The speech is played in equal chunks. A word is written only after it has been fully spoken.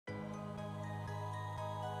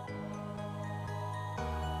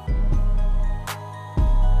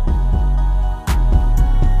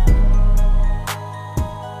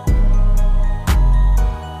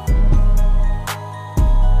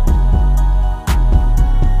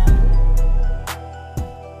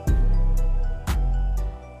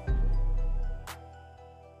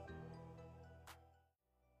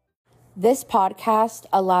This podcast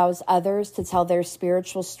allows others to tell their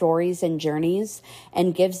spiritual stories and journeys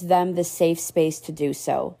and gives them the safe space to do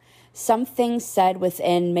so. Some things said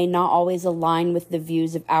within may not always align with the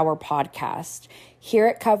views of our podcast. Here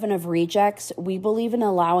at Coven of Rejects, we believe in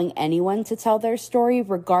allowing anyone to tell their story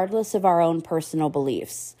regardless of our own personal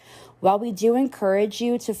beliefs. While we do encourage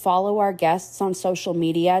you to follow our guests on social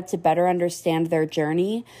media to better understand their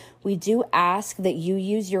journey, we do ask that you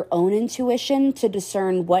use your own intuition to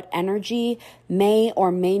discern what energy may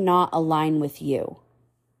or may not align with you.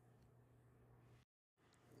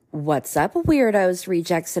 What's up, weirdos,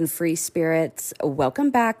 rejects, and free spirits? Welcome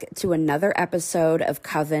back to another episode of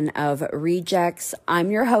Coven of Rejects. I'm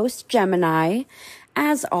your host, Gemini.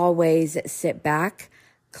 As always, sit back,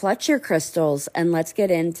 clutch your crystals, and let's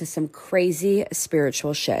get into some crazy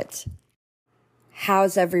spiritual shit.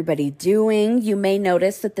 How's everybody doing? You may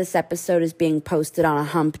notice that this episode is being posted on a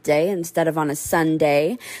hump day instead of on a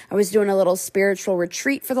Sunday. I was doing a little spiritual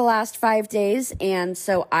retreat for the last 5 days, and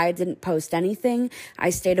so I didn't post anything.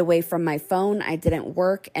 I stayed away from my phone. I didn't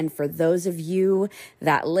work. And for those of you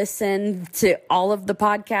that listen to all of the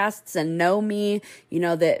podcasts and know me, you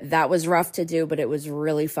know that was rough to do, but it was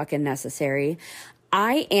really fucking necessary.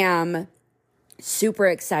 I am super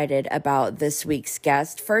excited about this week's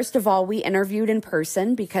guest. First of all, we interviewed in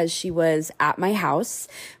person because she was at my house,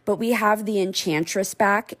 but we have the Enchantress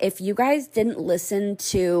back. If you guys didn't listen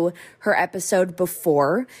to her episode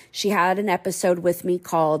before, she had an episode with me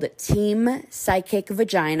called Team Psychic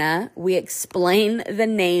Vagina. We explain the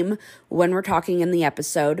name when we're talking in the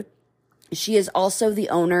episode. She is also the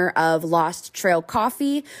owner of Lost Trail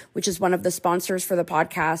Coffee, which is one of the sponsors for the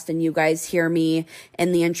podcast. And you guys hear me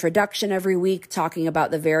in the introduction every week talking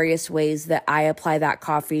about the various ways that I apply that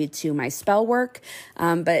coffee to my spell work.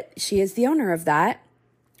 But she is the owner of that.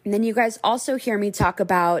 And then you guys also hear me talk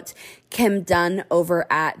about Kim Dunn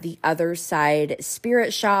over at the Other Side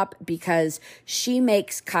Spirit Shop because she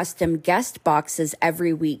makes custom guest boxes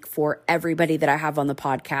every week for everybody that I have on the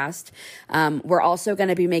podcast. We're also going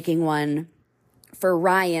to be making one for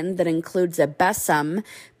Ryan that includes a besom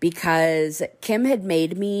because Kim had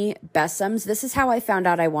made me besoms. This is how I found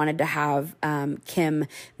out I wanted to have Kim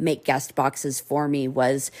make guest boxes for me.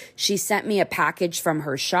 Was she sent me a package from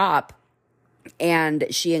her shop and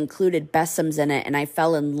she included besoms in it, and I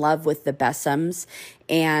fell in love with the besoms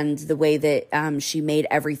and the way that she made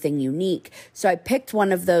everything unique. So I picked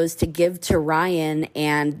one of those to give to Ryan,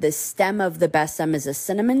 and the stem of the besom is a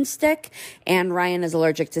cinnamon stick, and Ryan is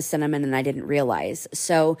allergic to cinnamon, and I didn't realize.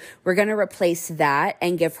 So we're going to replace that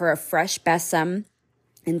and give her a fresh besom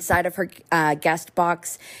inside of her guest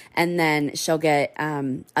box, and then she'll get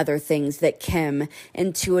other things that Kim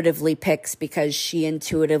intuitively picks because she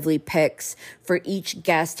intuitively picks for each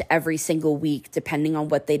guest every single week, depending on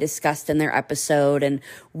what they discussed in their episode and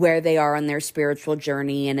where they are on their spiritual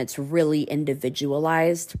journey, and it's really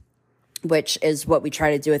individualized, which is what we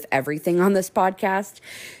try to do with everything on this podcast.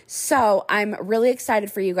 So I'm really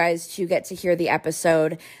excited for you guys to get to hear the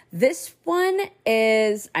episode. This one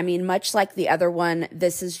is, much like the other one,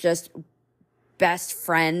 this is just best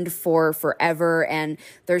friend for forever. And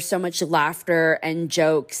there's so much laughter and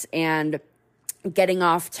jokes and getting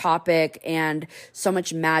off topic and so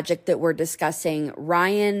much magic that we're discussing.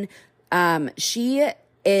 Ryan, she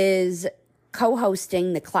is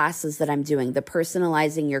co-hosting the classes that I'm doing, the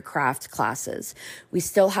Personalizing Your Craft classes. We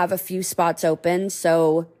still have a few spots open.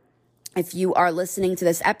 So if you are listening to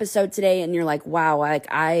this episode today and you're like, wow,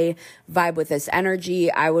 I vibe with this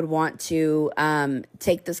energy, I would want to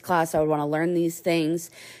take this class, I would want to learn these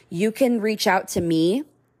things, you can reach out to me.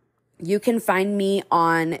 You can find me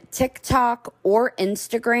on TikTok or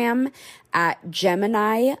Instagram at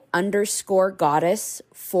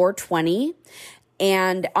Gemini_goddess420.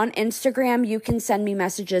 And on Instagram, you can send me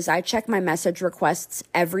messages. I check my message requests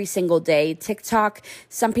every single day. TikTok,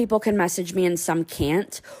 some people can message me and some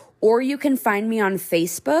can't. Or you can find me on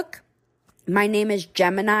Facebook. My name is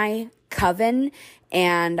Gemini Coven,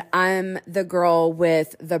 and I'm the girl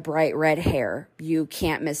with the bright red hair. You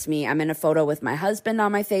can't miss me. I'm in a photo with my husband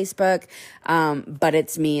on my Facebook, but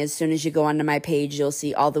it's me. As soon as you go onto my page, you'll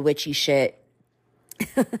see all the witchy shit.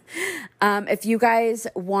 If you guys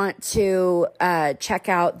want to check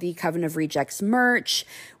out the Coven of Rejects merch,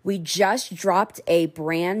 we just dropped a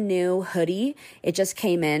brand new hoodie. It just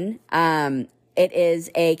came in. It is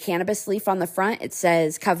a cannabis leaf on the front. It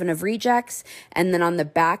says Coven of Rejects. And then on the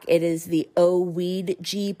back, it is the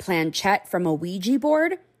O-Weed-G planchette from a Ouija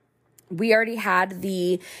board. We already had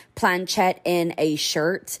the planchette in a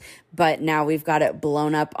shirt, but now we've got it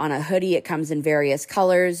blown up on a hoodie. It comes in various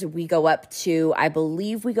colors. We go up to, I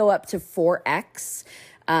believe we go up to 4X.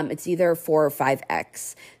 It's either 4 or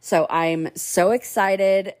 5X. So I'm so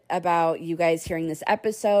excited about you guys hearing this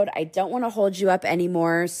episode. I don't want to hold you up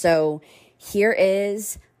anymore. So here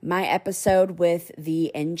is my episode with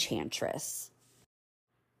the Enchantress.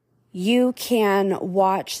 You can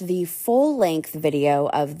watch the full-length video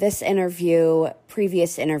of this interview,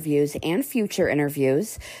 previous interviews, and future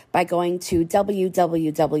interviews by going to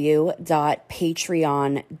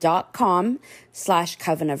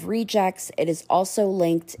www.patreon.com/Coven of Rejects. It is also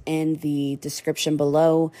linked in the description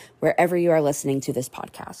below, wherever you are listening to this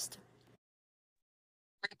podcast.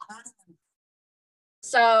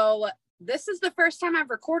 So this is the first time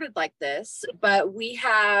I've recorded like this, but we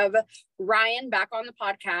have Ryan back on the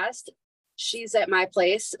podcast. She's at my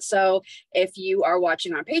place. So if you are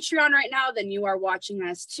watching on Patreon right now, then you are watching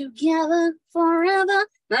us together forever.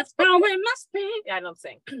 That's how it must be. Yeah, I don't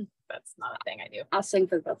sing. That's not a thing I do. I'll sing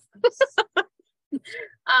for both of us.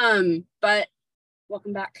 But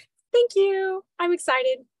welcome back. Thank you. I'm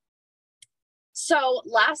excited. So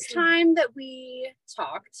last time that we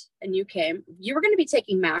talked and you came, you were going to be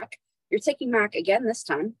taking Mac. You're taking Mac again this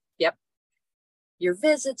time. Yep. Your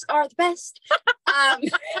visits are the best.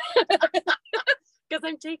 Because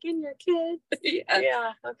I'm taking your kid.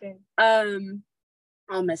 Yeah. Okay.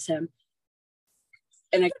 I'll miss him.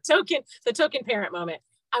 And the token parent moment.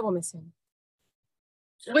 I will miss him.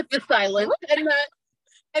 With the silence and the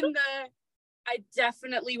I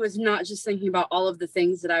definitely was not just thinking about all of the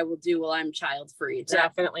things that I will do while I'm child free.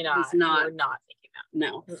 Definitely not. It's not. You're not thinking that.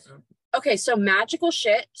 No. Mm-mm. Okay, so magical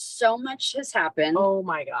shit. So much has happened. Oh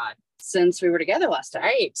my God. Since we were together last time.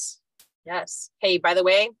 Right. Yes. Hey, by the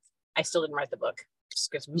way, I still didn't write the book.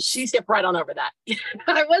 Just because she skipped right on over that.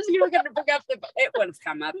 I wasn't even going to bring up the book. It would have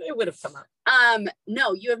come up. It would have come up.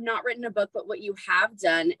 No, you have not written a book, but what you have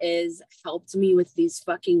done is helped me with these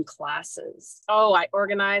fucking classes. Oh, I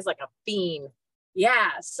organized like a fiend.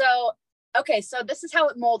 Yeah. So, okay. So this is how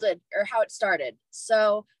it molded or how it started.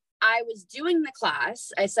 So I was doing the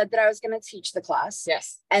class. I said that I was going to teach the class.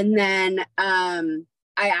 Yes. And then I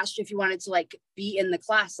asked you if you wanted to like be in the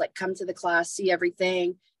class, like come to the class, see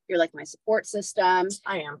everything. You're like my support system.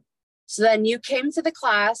 I am. So then you came to the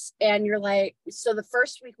class and you're like, so the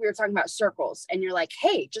first week we were talking about circles and you're like,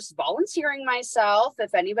 hey, just volunteering myself.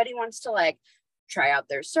 If anybody wants to like try out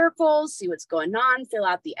their circles, see what's going on, fill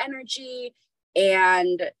out the energy.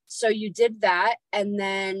 And so you did that. And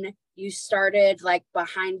then you started like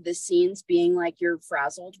behind the scenes being like, you're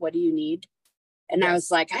frazzled. What do you need? And yes. I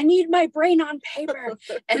was like, I need my brain on paper.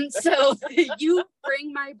 And so you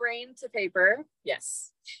bring my brain to paper.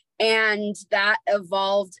 Yes. And that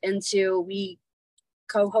evolved into we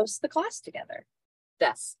co-host the class together.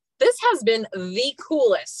 Yes. This has been the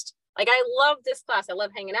coolest. Like, I love this class. I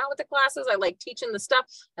love hanging out with the classes. I like teaching the stuff.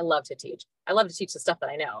 I love to teach. I love to teach the stuff that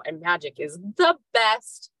I know. And magic is the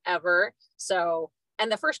best ever. So,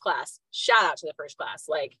 and the first class, shout out to the first class,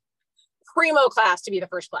 like primo class to be the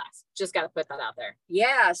first class. Just got to put that out there.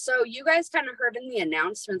 Yeah. So you guys kind of heard in the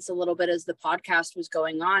announcements a little bit as the podcast was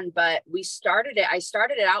going on, but I started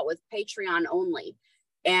it out with Patreon only.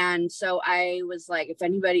 And so I was like, if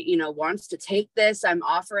anybody, wants to take this, I'm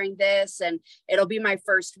offering this and it'll be my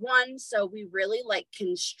first one. So we really like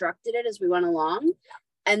constructed it as we went along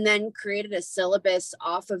and then created a syllabus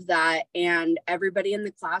off of that. And everybody in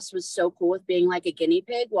the class was so cool with being like a guinea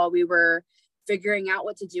pig while we were figuring out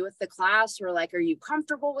what to do with the class. We're like, are you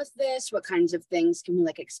comfortable with this? What kinds of things can we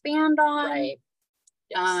like expand on? Right.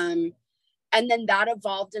 Yes. And then that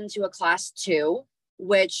evolved into a class 2,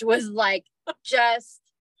 which was like just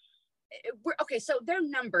okay, so they're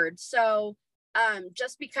numbered. So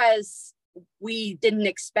just because we didn't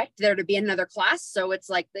expect there to be another class, so it's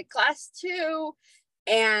like the class 2,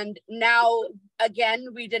 and now again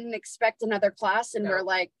we didn't expect another class, and we're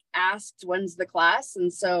like asked when's the class,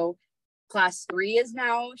 and so class 3 is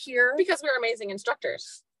now here because we're amazing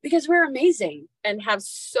instructors. Because we're amazing and have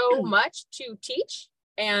so much to teach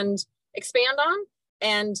and expand on,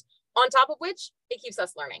 and on top of which it keeps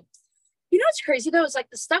us learning. You know what's crazy though is like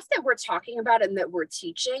the stuff that we're talking about and that we're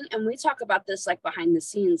teaching, and we talk about this like behind the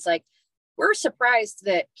scenes, like we're surprised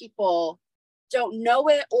that people don't know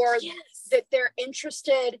it or that they're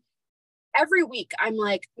interested. Every week I'm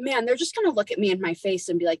like, man, they're just gonna look at me in my face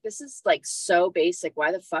and be like, this is like so basic.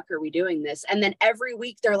 Why the fuck are we doing this? And then every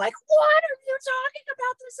week they're like, what are you talking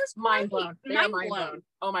about? This is mind blown. Mind blown.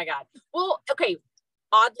 Oh my God. Well, okay.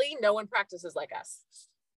 Oddly, no one practices like us.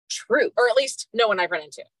 True. Or at least no one I've run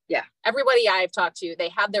into. Yeah. Everybody I've talked to, they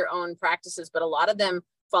have their own practices, but a lot of them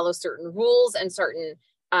follow certain rules and certain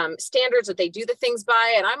standards that they do the things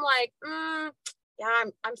by. And I'm like, yeah,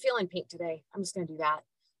 I'm feeling pink today. I'm just going to do that.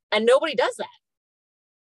 And nobody does that.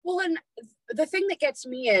 Well, and the thing that gets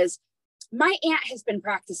me is my aunt has been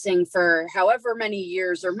practicing for however many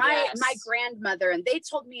years, or my grandmother, and they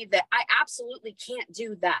told me that I absolutely can't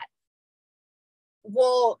do that.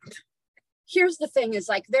 Well, here's the thing is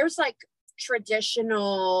like, there's like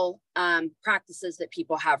traditional practices that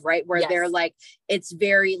people have, right? Where they're like, it's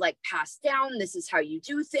very like passed down. This is how you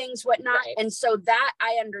do things, whatnot. Right. And so that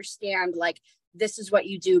I understand, like, this is what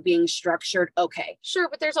you do being structured. Okay. Sure.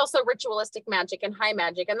 But there's also ritualistic magic and high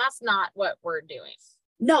magic, and that's not what we're doing.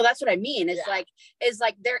 No, that's what I mean. It's like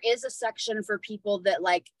there is a section for people that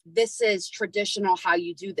like, this is traditional how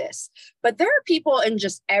you do this. But there are people in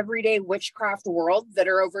just everyday witchcraft world that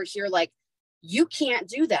are over here like, you can't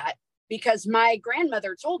do that because my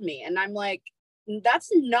grandmother told me. And I'm like,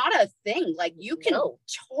 that's not a thing. Like, you can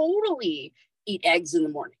totally eat eggs in the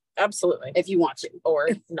morning. Absolutely. If you want to. Or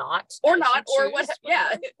not. Or not. Or what? Yeah.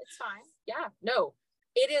 It's fine. Yeah. No,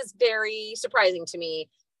 it is very surprising to me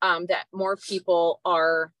that more people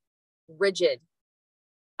are rigid.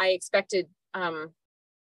 I expected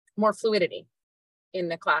more fluidity in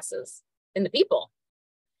the classes, in the people.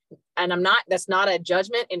 And that's not a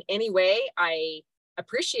judgment in any way. I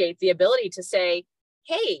appreciate the ability to say,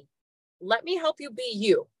 hey, let me help you be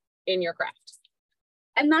you in your craft.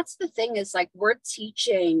 And that's the thing is like, we're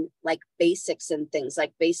teaching like basics and things,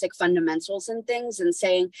 like basic fundamentals and things, and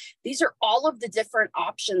saying, these are all of the different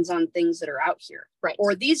options on things that are out here. Right.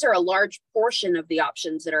 Or these are a large portion of the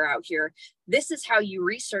options that are out here. This is how you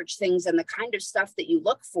research things and the kind of stuff that you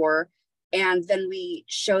look for. And then we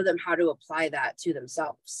show them how to apply that to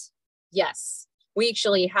themselves. Yes. We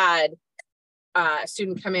actually had a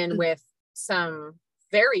student come in with some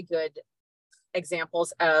very good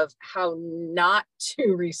examples of how not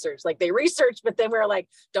to research. Like, they researched, but then we're like,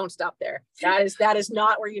 don't stop there. That is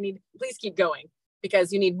not where you need. Please keep going,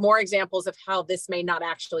 because you need more examples of how this may not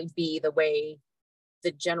actually be the way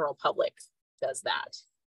the general public does that.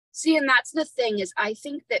 See, and that's the thing is, I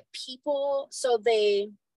think that people, so they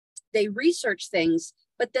research things,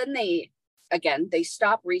 but then they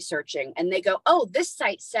stop researching and they go, oh, this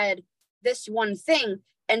site said this one thing.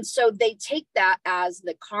 And so they take that as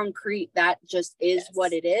the concrete, that just is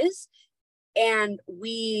what it is. And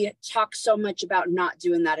we talk so much about not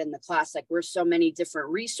doing that in the class. Like, we're so many different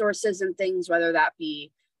resources and things, whether that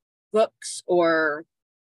be books or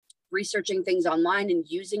researching things online and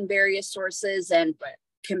using various sources and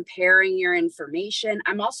comparing your information.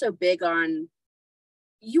 I'm also big on,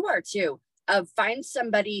 you are too, find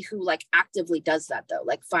somebody who like actively does that though.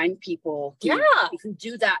 Like, find people who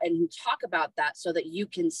do that and who talk about that so that you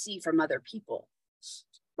can see from other people.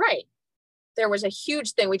 Right. There was a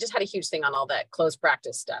huge thing. We just had a huge thing on all that closed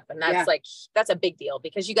practice stuff. And that's that's a big deal,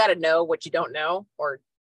 because you got to know what you don't know, or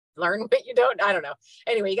learn what you don't. I don't know.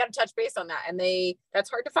 Anyway, you got to touch base on that. And that's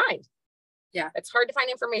hard to find. Yeah. It's hard to find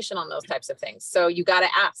information on those types of things. So you got to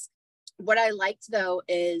ask. What I liked though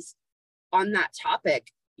is on that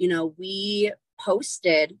topic, you know, we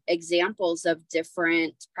posted examples of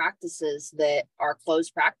different practices that are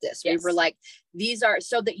closed practice. Yes. We were like, these are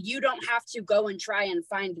so that you don't have to go and try and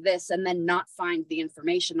find this and then not find the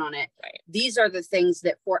information on it. Right. These are the things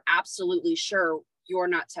that for absolutely sure you're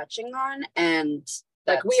not touching on. And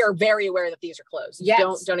like, we are very aware that these are closed.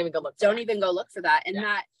 Yes. Don't even go look for Don't even go look for that. And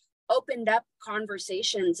that opened up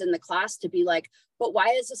conversations in the class to be like, but why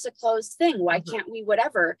is this a closed thing? Why can't we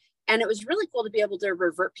whatever? And it was really cool to be able to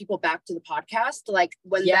revert people back to the podcast. Like,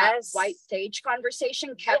 when that white sage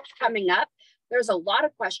conversation kept coming up, there's a lot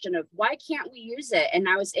of question of why can't we use it? And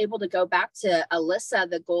I was able to go back to Alyssa,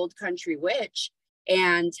 the Gold Country Witch,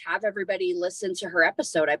 and have everybody listen to her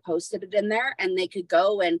episode. I posted it in there and they could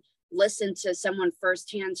go and listen to someone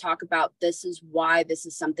firsthand talk about, this is why this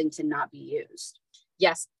is something to not be used.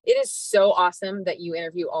 Yes, it is so awesome that you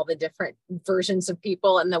interview all the different versions of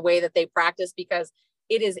people and the way that they practice, because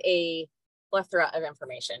it is a plethora of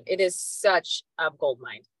information. It is such a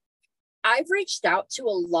goldmine. I've reached out to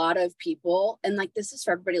a lot of people, and like, this is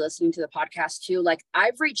for everybody listening to the podcast too. Like,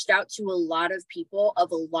 I've reached out to a lot of people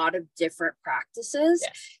of a lot of different practices,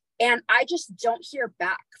 and I just don't hear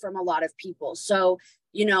back from a lot of people. So,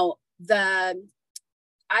 you know,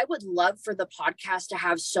 I would love for the podcast to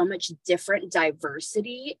have so much different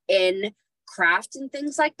diversity in craft and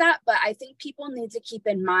things like that. But I think people need to keep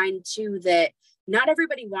in mind too, that not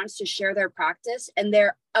everybody wants to share their practice, and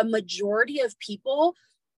a majority of people,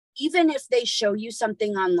 even if they show you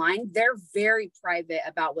something online, they're very private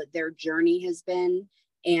about what their journey has been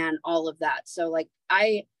and all of that. So like,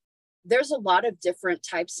 there's a lot of different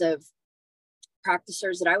types of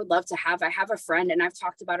practicers that I would love to have. I have a friend, and I've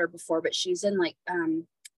talked about her before, but she's in like,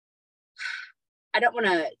 I don't want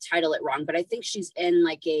to title it wrong, but I think she's in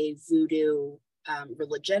like a voodoo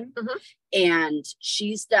religion. And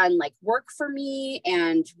she's done like work for me,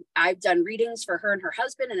 and I've done readings for her and her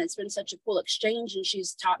husband, and it's been such a cool exchange, and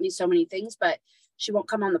she's taught me so many things, but she won't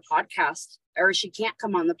come on the podcast, or she can't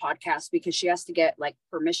come on the podcast because she has to get like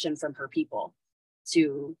permission from her people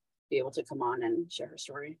to be able to come on and share her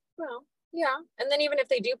story. Well, yeah. And then even if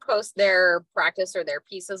they do post their practice or their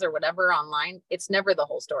pieces or whatever online, it's never the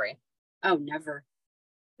whole story. Oh, never.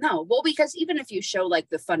 No, well, because even if you show like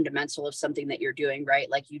the fundamental of something that you're doing, right?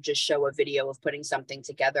 Like you just show a video of putting something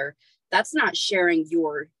together, that's not sharing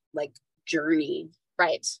your like journey.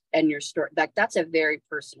 Right. And your story. Like that's a very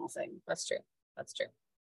personal thing. That's true. That's true.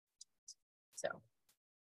 So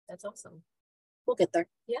that's awesome. We'll get there.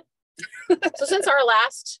 Yeah. So since our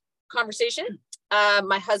last conversation,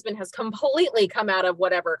 my husband has completely come out of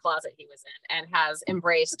whatever closet he was in and has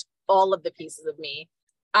embraced all of the pieces of me.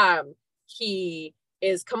 He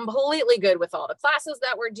is completely good with all the classes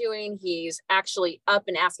that we're doing. He's actually up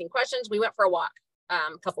and asking questions. We went for a walk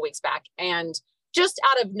a couple weeks back, and just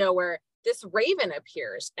out of nowhere, this raven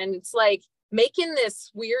appears, and it's like making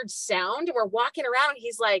this weird sound. And we're walking around, and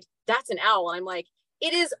he's like, "That's an owl." And I'm like,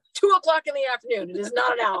 "It is 2:00 in the afternoon. It is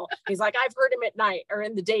not an owl." He's like, "I've heard him at night or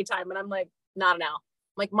in the daytime." And I'm like, "Not an owl."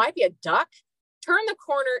 I'm like, "Might be a duck." Turn the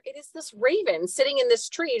corner. It is this raven sitting in this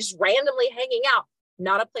tree, just randomly hanging out.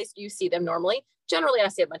 Not a place you see them normally. Generally, I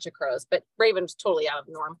see a bunch of crows, but raven's totally out of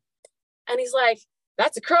the norm. And he's like,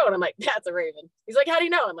 "That's a crow." And I'm like, "That's a raven." He's like, "How do you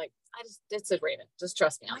know?" I'm like, it's a raven. Just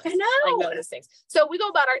trust me on this. I know these things. So we go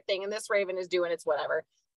about our thing, and this raven is doing its whatever.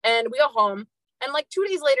 And we go home. And like 2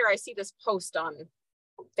 days later, I see this post on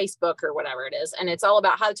Facebook or whatever it is. And it's all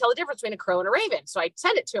about how to tell the difference between a crow and a raven. So I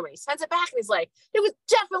send it to him, and he sends it back, and he's like, "It was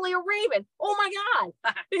definitely a raven. Oh my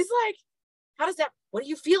God." He's like, what do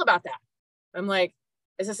you feel about that? I'm like,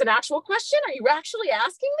 "Is this an actual question? Are you actually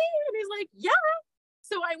asking me?" And he's like, "Yeah."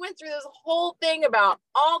 So I went through this whole thing about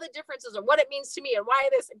all the differences and what it means to me and why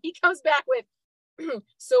this, and he comes back with,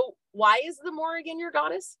 "So why is the Morrigan your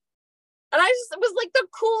goddess?" And it was like the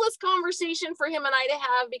coolest conversation for him and I to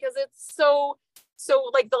have, because it's so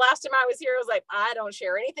like the last time I was here, I was like, I don't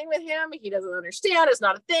share anything with him. He doesn't understand. It's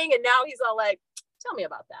not a thing. And now he's all like, "Tell me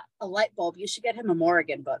about that." A light bulb. You should get him a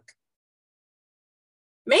Morrigan book.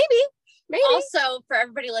 Maybe. Also, for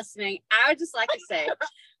everybody listening, I would just like to say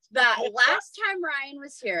that last time Ryan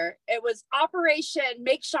was here, it was Operation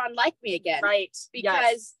Make Sean Like Me Again. Right.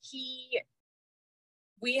 Because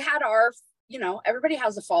we had our, everybody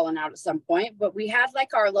has a falling out at some point, but we had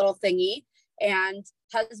like our little thingy, and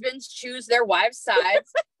husbands choose their wives'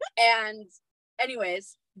 sides. And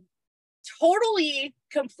anyways, totally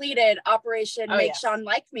completed Operation Make Sean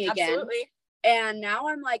Like Me Again. Absolutely. And now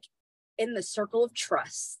I'm like in the circle of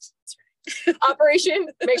trust. Operation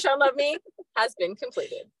Make Sean Love Me has been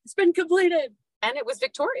completed. It's been completed. And it was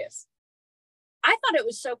victorious. I thought it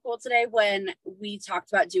was so cool today when we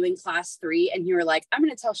talked about doing class 3, and you were like, "I'm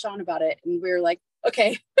going to tell Sean about it." And we were like,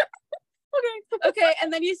 "Okay." Okay.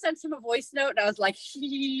 And then you sent him a voice note, and I was like,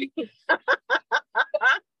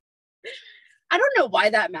 I don't know why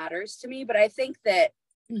that matters to me, but I think that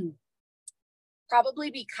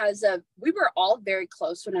probably because we were all very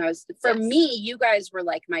close when for me, you guys were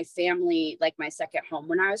like my family, like my second home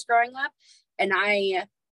when I was growing up, and I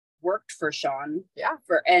worked for Sean. Yeah.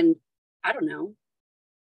 And I don't know.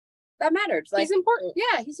 That mattered. Like, he's important.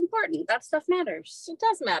 Yeah, he's important. That stuff matters. It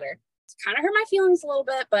does matter. It's kind of hurt my feelings a little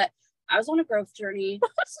bit, but I was on a growth journey,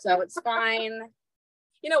 so it's fine.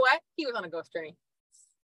 You know what? He was on a growth journey.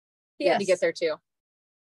 He had to get there too.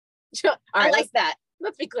 I like that.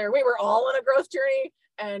 Let's be clear. We were all on a growth journey,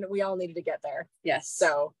 and we all needed to get there. Yes.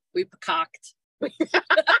 So we peacocked.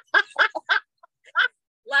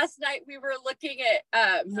 Last night we were looking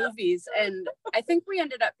at movies, and I think we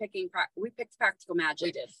ended up we picked Practical Magic.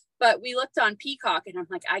 We did. But we looked on Peacock, and I'm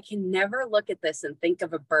like, I can never look at this and think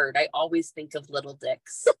of a bird. I always think of little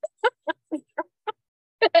dicks.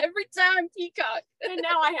 Every time Peacock. And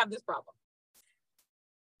now I have this problem.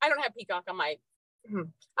 I don't have Peacock on my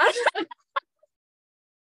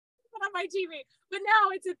on my TV, but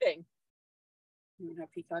now it's a thing. You don't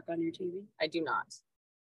have Peacock on your TV? I do not.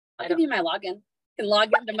 I'll give you my login. You can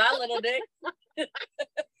log into my little dick.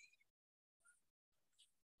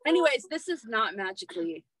 Anyways, this is not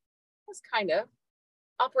magically. It's kind of.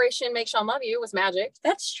 Operation Make Sean Love You was magic.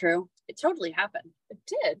 That's true. It totally happened. It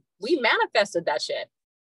did. We manifested that shit.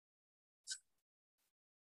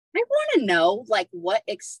 I want to know, like, what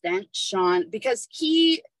extent Sean, because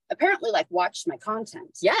he apparently like watched my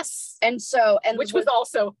content. Yes. And which was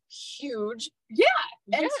also huge. Yeah.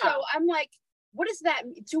 And so I'm like, what does that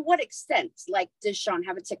mean? To what extent? Like, does Sean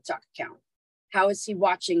have a TikTok account? How is he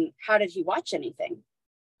watching? How did he watch anything?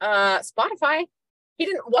 Spotify. He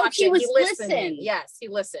didn't watch he it. was He listened. listening. Yes, he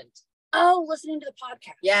listened. Oh, listening to the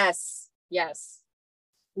podcast. Yes.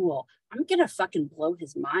 Cool. I'm gonna fucking blow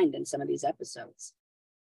his mind in some of these episodes.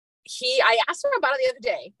 I asked him about it the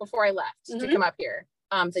other day before I left to come up here.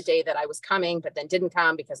 The day that I was coming, but then didn't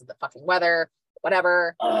come because of the fucking weather,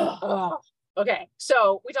 whatever. Okay.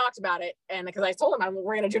 So we talked about it. And because I told him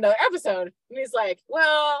we're going to do another episode. And he's like,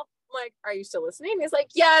 well, I'm like, are you still listening? And he's like,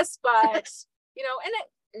 yes, but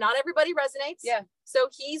and not everybody resonates. Yeah. So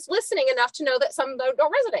he's listening enough to know that some don't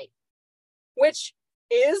resonate, which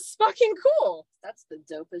is fucking cool. That's the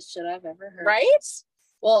dopest shit I've ever heard. Right?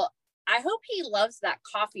 Well, I hope he loves that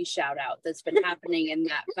coffee shout out that's been happening in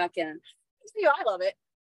that fucking. I love it.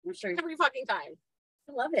 I'm sure every fucking time.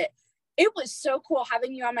 I love it. It was so cool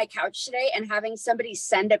having you on my couch today and having somebody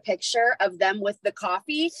send a picture of them with the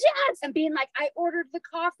coffee. Yes. And being like, I ordered the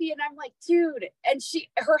coffee. And I'm like, dude. And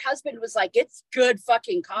her husband was like, it's good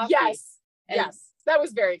fucking coffee. Yes. Yes. That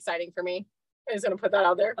was very exciting for me. I was going to put that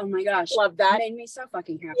out there. Oh my gosh. Love that. It made me so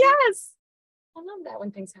fucking happy. Yes. I love that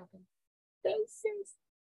when things happen.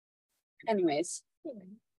 Anyways.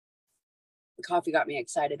 The coffee got me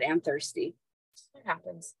excited and thirsty. It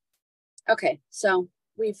happens. Okay. So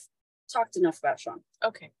we've talked enough about Sean.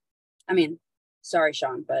 Okay. I mean, sorry,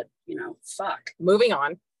 Sean, but fuck. Moving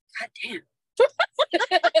on. God damn.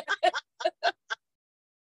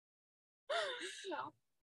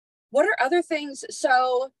 What are other things?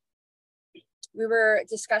 So we were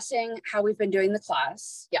discussing how we've been doing the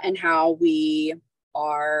class and how we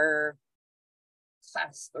are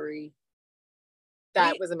class 3.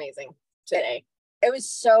 That was amazing today. It was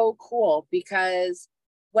so cool because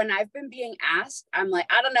when I've been being asked, I'm like,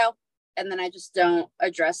 I don't know. And then I just don't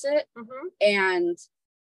address it. And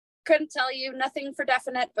couldn't tell you nothing for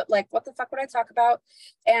definite, but like, what the fuck would I talk about?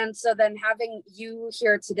 And so then having you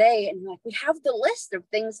here today and like, we have the list of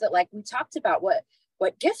things that like we talked about, what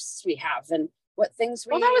gifts we have and what things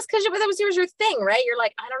we. Well, that was because that was your thing, right? You're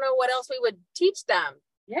like, I don't know what else we would teach them.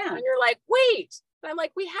 Yeah. And you're like, wait. And I'm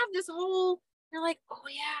like, we have this whole. You're like, oh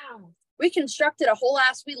yeah. We constructed a whole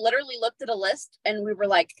we literally looked at a list and we were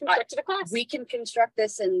like, constructed a class. We can construct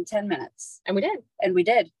this in 10 minutes. And we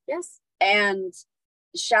did. Yes. And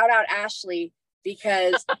shout out Ashley,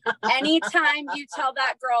 because anytime you tell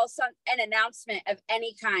that girl an announcement of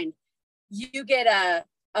any kind, you get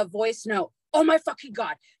a voice note. Oh my fucking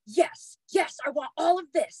God. Yes. I want all of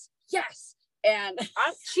this. Yes. And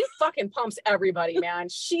she fucking pumps everybody, man.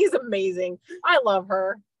 She's amazing. I love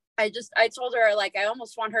her. I told her, like, I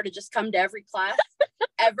almost want her to just come to every class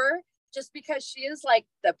ever, just because she is like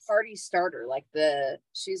the party starter, like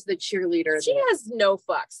she's the cheerleader. She has no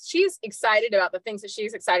fucks. She's excited about the things that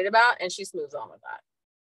she's excited about, and she moves on with that.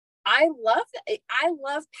 I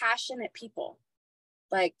love passionate people.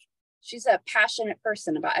 Like, she's a passionate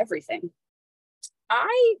person about everything.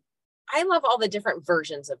 I love all the different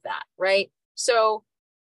versions of that, right? So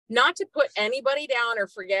not to put anybody down or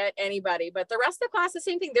forget anybody, but the rest of the class, the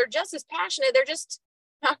same thing. They're just as passionate. They're just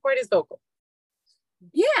not quite as vocal.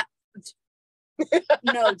 Yeah.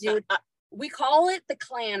 No, dude. We call it the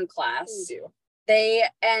clan class. We do.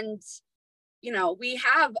 We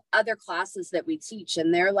have other classes that we teach,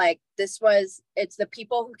 and they're like, it's the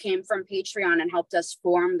people who came from Patreon and helped us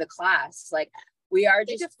form the class. Like,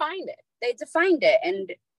 they defined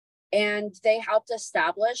it. And they helped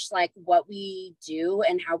establish like what we do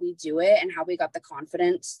and how we do it and how we got the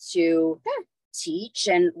confidence to teach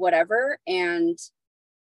and whatever. And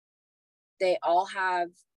they all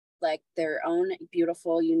have like their own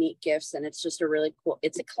beautiful, unique gifts. And it's just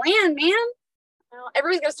it's a clan, man. Well,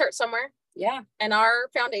 everybody's gonna start somewhere. Yeah. And our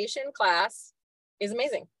foundation class is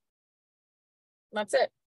amazing. That's it.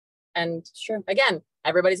 And sure, again,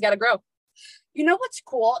 everybody's got to grow. You know what's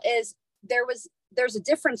cool is there's a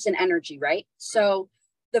difference in energy, right? So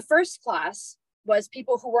the first class was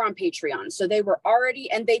people who were on Patreon. So they were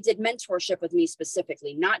already, and they did mentorship with me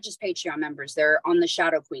specifically, not just Patreon members. They're on the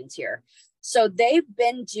Shadow Queens here. So they've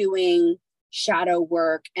been doing shadow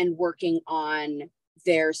work and working on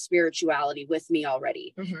their spirituality with me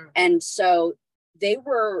already. And so they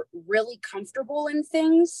were really comfortable in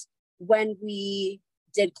things when we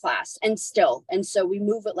did class and so we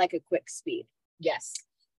move at like a quick speed. Yes.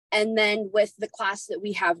 And then with the class that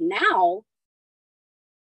we have now,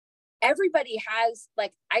 everybody has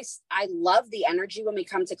like, I love the energy when we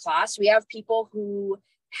come to class. We have people who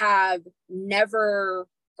have never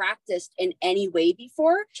practiced in any way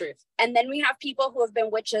before. Truth. And then we have people who have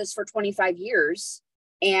been witches for 25 years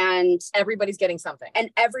and everybody's getting something.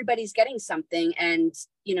 And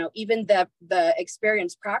even the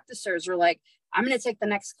experienced practicers are like, I'm going to take the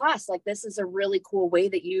next class. Like, this is a really cool way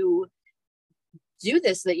that you do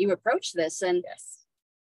this, that you approach this. And yes,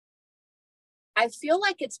 I feel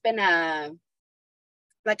like it's been a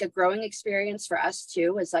growing experience for us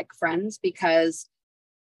too, as like friends, because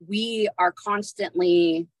we are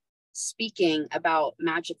constantly speaking about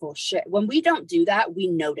magical shit. When we don't do that, we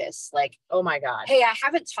notice, like, oh my God, hey, I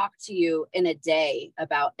haven't talked to you in a day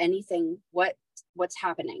about anything. What's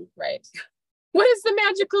happening? right. What is the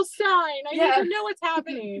magical sign? I need to know what's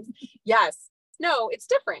happening. Yes. No, it's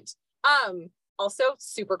different. Also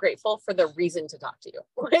super grateful for the reason to talk to you.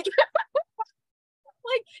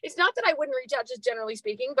 Like, it's not that I wouldn't reach out, just generally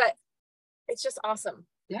speaking, but it's just awesome.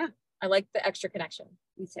 Yeah. I like the extra connection.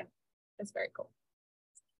 Me too. It's very cool.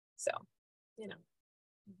 So, you know.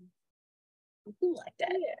 Who like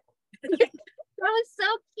that? Yeah. That was so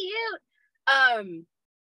cute.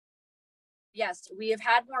 Yes, we have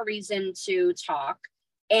had more reason to talk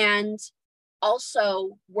and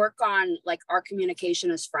also work on like our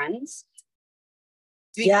communication as friends.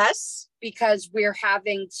 Yes. Because we're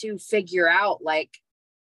having to figure out like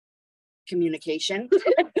communication. You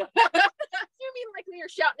mean like we are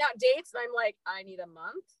shouting out dates and I'm like, I need a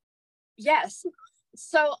month? Yes.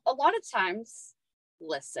 So a lot of times,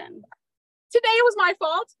 listen. Today it was my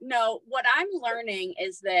fault. No, what I'm learning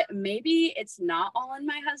is that maybe it's not all in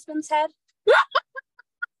my husband's head.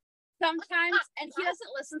 Sometimes, and he doesn't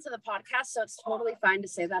listen to the podcast, so it's totally fine to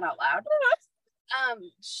say that out loud.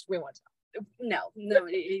 We won't tell. No,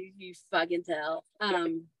 you fucking tell.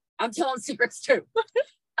 I'm telling secrets too.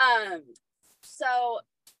 So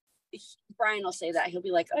Brian will say that. He'll be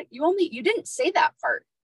like, oh, you didn't say that part.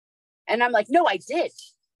 And I'm like, no, I did.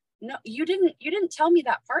 No, you didn't tell me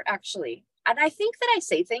that part actually. And I think that I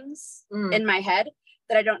say things in my head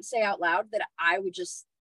that I don't say out loud that I would just,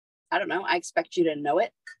 I don't know. I expect you to know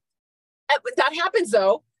it. That happens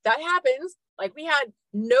though. That happens. Like we had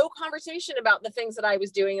no conversation about the things that I was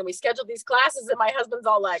doing and we scheduled these classes and my husband's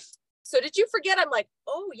all like, so did you forget? I'm like,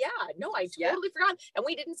 oh yeah, no, I totally forgot. And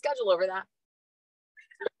we didn't schedule over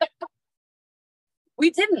that. We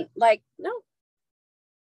didn't like, no.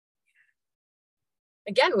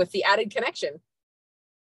 Again, with the added connection.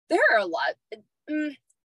 There are a lot.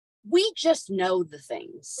 We just know the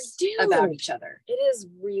things about each other. It is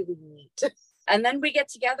really neat. And then we get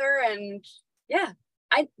together and yeah,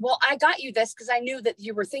 I got you this because I knew that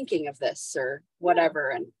you were thinking of this or whatever.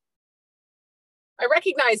 And I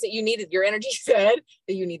recognize that you needed, your energy said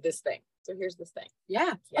that you need this thing. So here's this thing.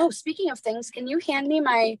 Yeah. Oh, speaking of things, can you hand me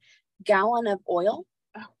my gallon of oil?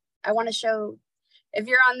 Oh. I want to show, if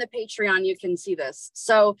you're on the Patreon, you can see this.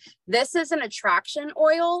 So this is an attraction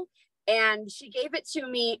oil and she gave it to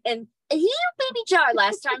me in a little baby jar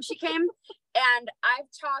last time she came. And I've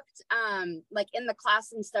talked like in the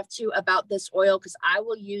class and stuff too about this oil because I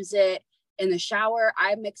will use it in the shower.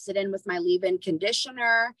 I mix it in with my leave-in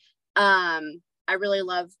conditioner. I really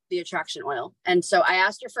love the attraction oil. And so I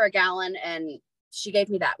asked her for a gallon and she gave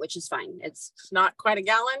me that, which is fine. It's not quite a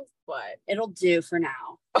gallon, but it'll do for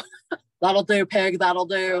now. That'll do, pig. That'll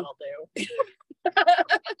do. That'll do.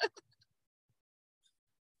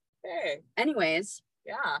 Hey. Anyways.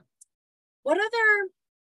 Yeah. What other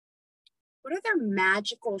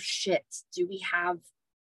magical shits do we have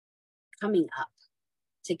coming up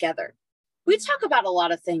together? We talk about a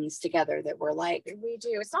lot of things together that we're like, we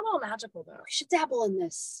do. It's not all magical though. We should dabble in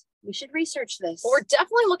this. We should research this. Well, we're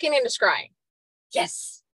definitely looking into scrying.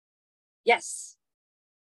 Yes. Yes.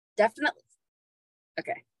 Definitely.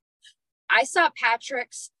 Okay. I saw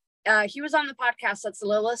Patrick's, he was on the podcast. That's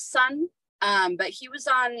Lilith's son. But he was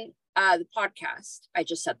on the podcast. I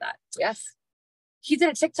just said that. Yes. He did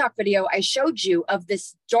a TikTok video I showed you of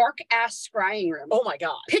this dark ass scrying room. Oh my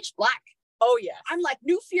God. Pitch black. Oh yeah. I'm like,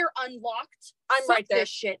 New Fear unlocked. I'm right there. This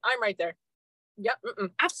shit. I'm right there. Yep.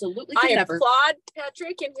 Absolutely. I never. applaud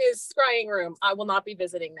Patrick in his scrying room. I will not be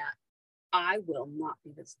visiting that. I will not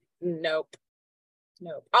be visiting. Nope.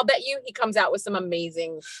 I'll bet you he comes out with some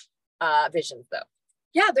amazing visions though.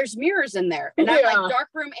 Yeah, there's mirrors in there. And I'm like, dark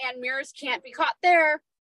room and mirrors can't be caught there.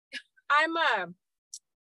 I'm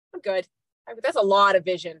good. That's a lot of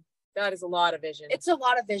vision. That is a lot of vision. It's a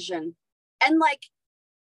lot of vision. And like,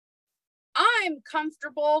 I'm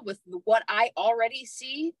comfortable with what I already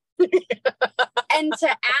see. And to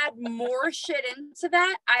add more shit into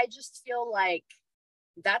that, I just feel like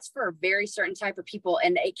that's for a very certain type of people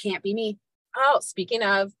and it can't be me. Oh, speaking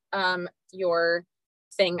of your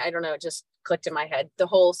thing, I don't know, it just clicked in my head.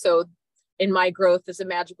 So in my growth as a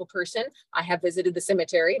magical person, I have visited the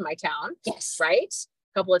cemetery in my town. Yes. Right?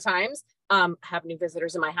 A couple of times. Have new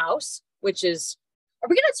visitors in my house, which is... Are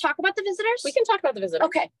we going to talk about the visitors? We can talk about the visitors.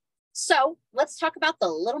 Okay. So let's talk about the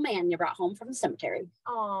little man you brought home from the cemetery.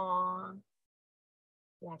 Aww.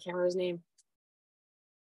 Yeah, I can't remember his name.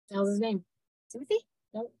 That was his name. Timothy?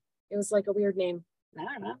 Nope. It was like a weird name. I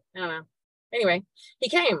don't know. Anyway, he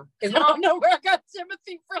came. His I mom. don't know where I got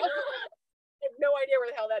Timothy from. I have no idea where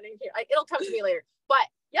the hell that name came. It'll come to me later. But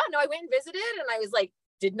yeah, no, I went and visited, and I was like,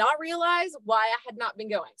 did not realize why I had not been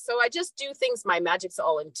going. So I just do things. My magic's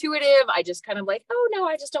all intuitive. I just kind of like, oh no,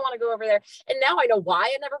 I just don't want to go over there. And now I know why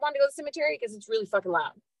I never wanted to go to the cemetery, because it's really fucking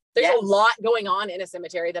loud. There's a lot going on in a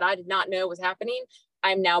cemetery that I did not know was happening.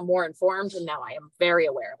 I'm now more informed, and now I am very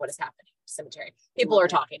aware of what is happening in the cemetery. People are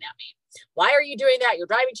talking at me. Why are you doing that? You're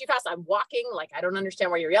driving too fast. I'm walking. Like, I don't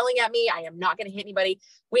understand why you're yelling at me. I am not going to hit anybody.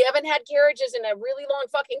 We haven't had carriages in a really long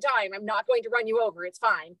fucking time. I'm not going to run you over. It's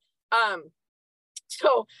fine.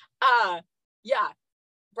 Yeah,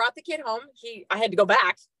 brought the kid home. I had to go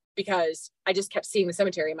back because I just kept seeing the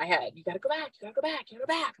cemetery in my head. You got to go back. You got to go back. You got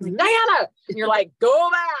to go back. I'm like, Diana. And you're like, go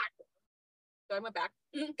back. So I went back,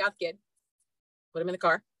 got the kid, put him in the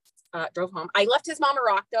car, drove home. I left his mom a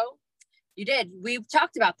rock though. You did. We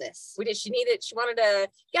talked about this. We did. She wanted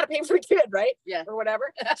you got to pay for a kid, right? Yeah. Or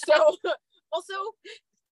whatever. So also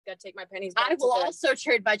got to take my pennies back. I will also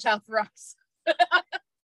trade my child for rocks.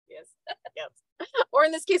 Yes. Or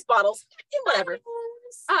in this case, bottles, whatever.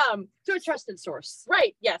 To a trusted source.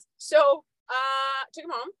 Right. Yes. So, took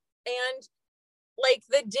him home, and like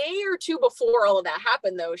the day or two before all of that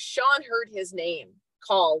happened though, Sean heard his name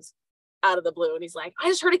called out of the blue, and he's like, I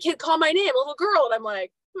just heard a kid call my name, a little girl. And I'm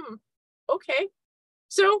like, okay.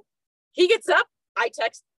 So he gets up, I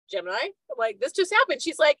text Gemini, I'm like, this just happened.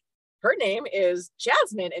 She's like, her name is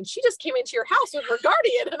Jasmine, and she just came into your house with her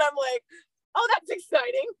guardian. And I'm like, oh, that's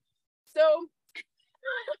exciting. So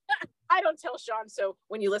I don't tell Sean. So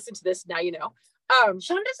when you listen to this, now you know.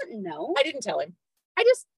 Sean doesn't know. I didn't tell him. It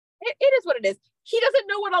is what it is. He doesn't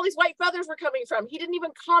know what all these white feathers were coming from. He didn't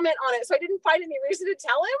even comment on it. So I didn't find any reason to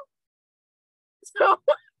tell him.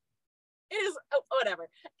 So it is whatever.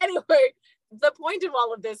 Anyway, the point of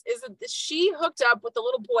all of this is that she hooked up with the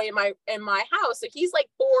little boy in my house. So he's like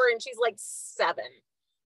 4 and she's like 7.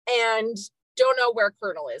 And don't know where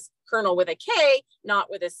Colonel is. Colonel with a K, not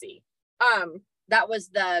with a C. That was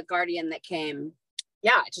the guardian that came.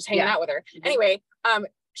 Yeah, just hanging out with her. Mm-hmm. Anyway,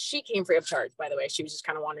 she came free of charge, by the way. She was just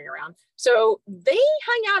kind of wandering around. So they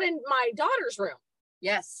hung out in my daughter's room.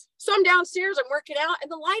 Yes. So I'm downstairs, I'm working out,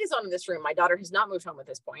 and the light is on in this room. My daughter has not moved home at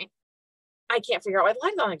this point. I can't figure out why the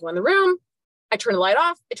light's on. I go in the room, I turn the light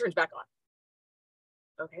off, it turns back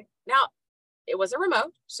on. Okay. Now, it was a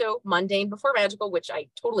remote, so mundane before magical, which I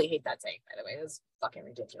totally hate that saying, by the way. It was fucking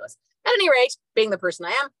ridiculous. At any rate, being the person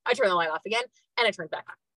I am, I turn the light off again, and it turns back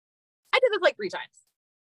on. I did this like 3 times,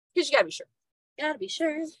 because you gotta be sure. You gotta be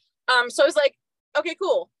sure. So I was like, okay,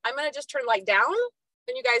 cool. I'm gonna just turn the light down,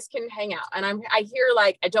 then you guys can hang out. And I hear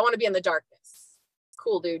like, I don't want to be in the darkness.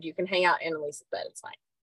 Cool, dude. You can hang out in Elisa's bed. It's fine.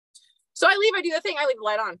 So I leave. I do the thing. I leave the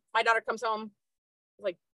light on. My daughter comes home.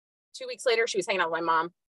 Like 2 weeks later, she was hanging out with my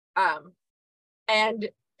mom. And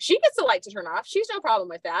she gets the light to turn off. She's no problem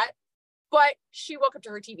with that. But she woke up to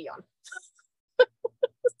her TV on.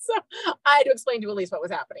 So I had to explain to Elise what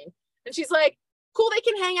was happening. And she's like, cool, they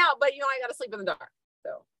can hang out, but I got to sleep in the dark.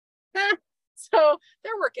 So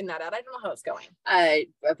they're working that out. I don't know how it's going.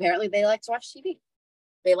 Apparently they like to watch TV.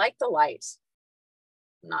 They like the light.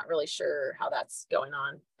 I'm not really sure how that's going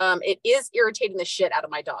on. It is irritating the shit out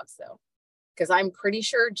of my dogs though, because I'm pretty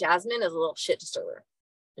sure Jasmine is a little shit disturber,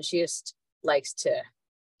 and she just likes to.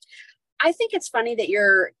 I think it's funny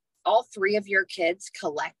that all 3 of your kids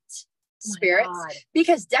collect spirits,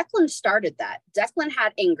 because Declan started that. Declan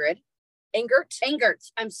had Ingrid.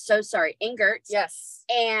 Ingert. I'm so sorry. Ingert. Yes.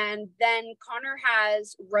 And then Connor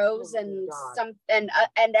has Rose and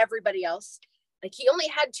everybody else. Like he only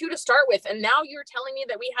had 2 to start with. And now you're telling me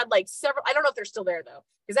that we had like several. I don't know if they're still there though,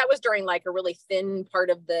 because that was during like a really thin part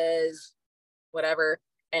of the whatever.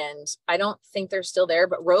 And I don't think they're still there,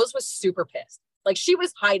 but Rose was super pissed. Like she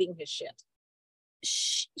was hiding his shit.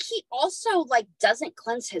 He also like doesn't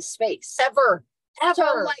cleanse his space. Ever. So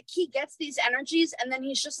like he gets these energies and then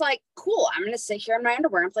he's just like, cool, I'm going to sit here in my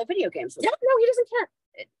underwear and play video games. Yeah, no, he doesn't care.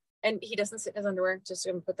 And he doesn't sit in his underwear. Just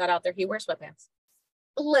going to put that out there. He wears sweatpants.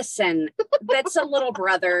 Listen, that's a little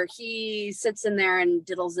brother. He sits in there and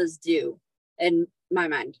diddles his due. In my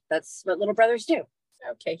mind, that's what little brothers do.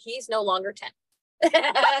 Okay, he's no longer 10.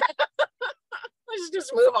 Let's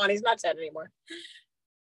just move on. He's not 10 anymore.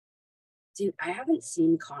 Dude, I haven't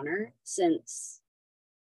seen Connor since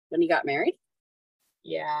when he got married.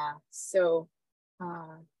 Yeah, so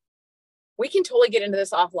we can totally get into this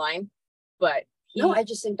offline, but no, I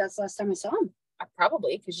just think that's the last time I saw him.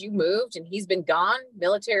 Probably because you moved and he's been gone,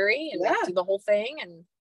 military, and do the whole thing. And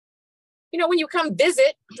when you come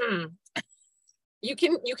visit, you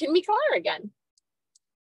can meet Connor again.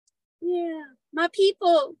 Yeah. My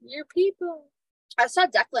people. Your people. I saw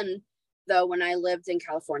Declan, though, when I lived in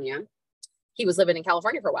California. He was living in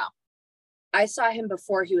California for a while. I saw him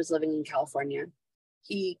before he was living in California.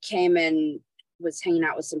 He came and was hanging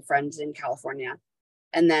out with some friends in California.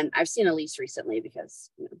 And then I've seen Elise recently because,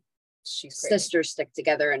 you know, She's crazy. sisters stick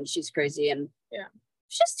together and she's crazy. And yeah,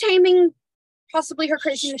 she's taming possibly her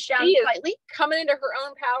craziness down slightly. Coming into her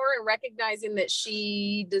own power and recognizing that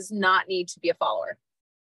she does not need to be a follower.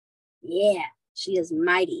 Yeah, she is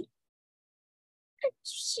mighty.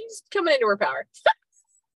 She's coming into her power.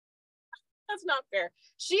 That's not fair.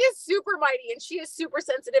 She is super mighty and she is super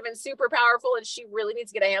sensitive and super powerful, and she really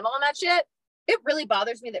needs to get a handle on that shit. It really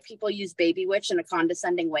bothers me that people use baby witch in a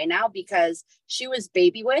condescending way now, because she was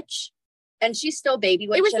baby witch and she's still baby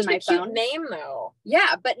witch. It was in just my a cute phone. name though.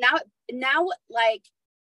 Yeah, but now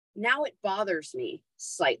it bothers me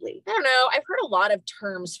slightly. I don't know. I've heard a lot of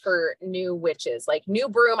terms for new witches, like new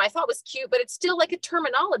broom. I thought was cute, but it's still like a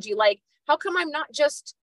terminology. Like, how come I'm not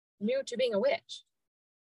just new to being a witch?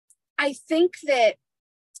 I think that,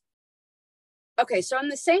 okay, so in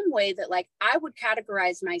the same way that like I would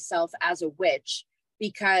categorize myself as a witch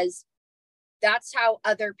because that's how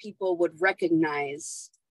other people would recognize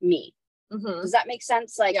me. Mm-hmm. Does that make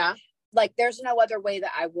sense? Like, yeah. Like there's no other way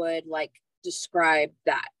that I would like describe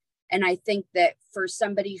that. And I think that for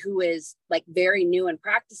somebody who is like very new and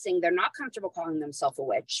practicing, they're not comfortable calling themselves a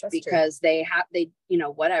witch. That's because true. They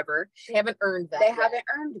whatever. They haven't earned that. Haven't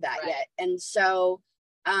earned that yet. And so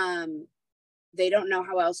they don't know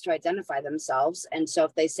how else to identify themselves. And so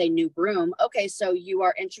if they say new broom, okay, so you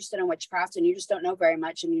are interested in witchcraft and you just don't know very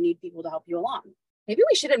much and you need people to help you along. Maybe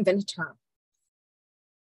we should invent a term.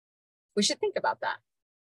 We should think about that.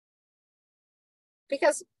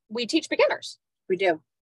 Because we teach beginners. We do.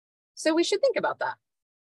 So we should think about that.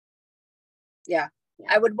 Yeah.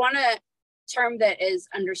 I would want a term that is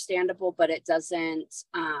understandable, but it doesn't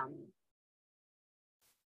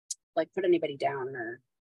like put anybody down or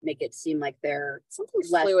make it seem like they're something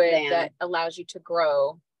fluid that allows you to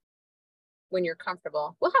grow when you're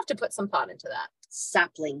comfortable. We'll have to put some thought into that.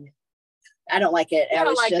 Sapling. I don't like it. I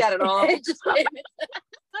don't like that at all. I don't like that.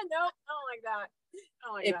 I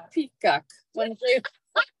don't like that. Peacock. One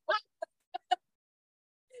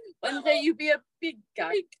day you be a big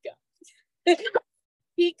cock.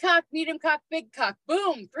 Peacock, medium cock, big cock.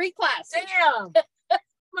 Boom. 3 classes. Damn. I'm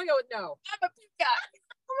gonna go with no. I'm a peacock.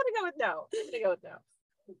 I'm gonna go with no.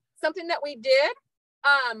 Something that we did.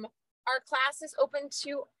 Our class is open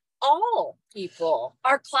to all people.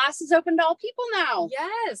 Our class is open to all people now.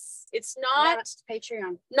 Yes. It's not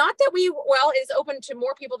Patreon. Not that it's open to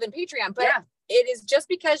more people than Patreon, but it is just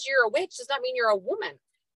because you're a witch does not mean you're a woman.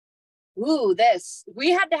 Ooh,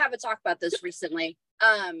 we had to have a talk about this recently.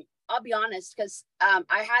 I'll be honest, because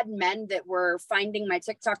I had men that were finding my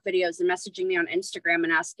TikTok videos and messaging me on Instagram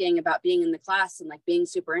and asking about being in the class and like being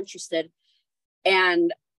super interested.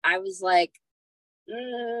 And I was like,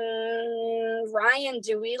 Ryan,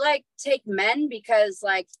 do we like take men? Because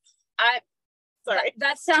like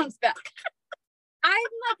that sounds bad. I'm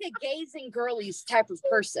like a gays and girlies type of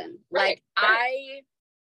person. Like right.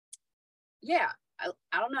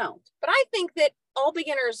 I don't know. But I think that all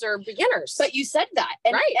beginners are beginners. But you said that.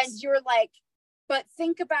 And, right. And you're like, but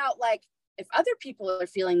think about like, if other people are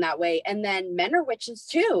feeling that way, and then men are witches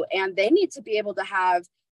too, and they need to be able to have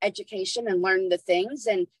education and learn the things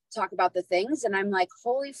and talk about the things. And I'm like,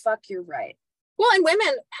 holy fuck, you're right. Well, and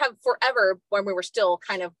women have forever, when we were still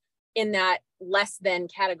kind of in that less than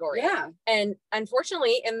category. Yeah. And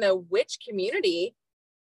unfortunately, in the witch community,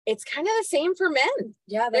 it's kind of the same for men.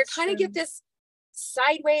 Yeah. They kind of get this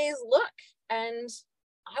sideways look. And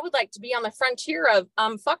I would like to be on the frontier of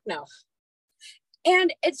fuck no.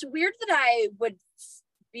 And it's weird that I would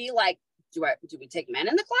be like, do we take men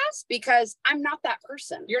in the class? Because I'm not that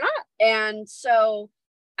person. You're not. And so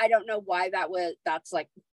I don't know why that's like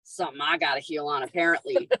something I gotta heal on,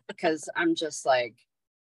 apparently, because I'm just like,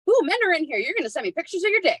 ooh, men are in here. You're gonna send me pictures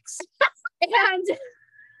of your dicks. And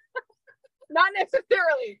not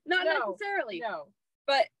necessarily. Not necessarily. No.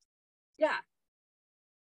 But yeah.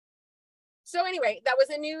 So anyway, that was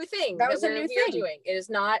a new thing. That was a new thing. Doing. It is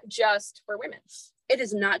not just for women. It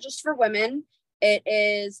is not just for women. It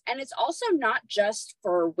is, and it's also not just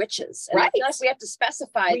for witches. And right. We have to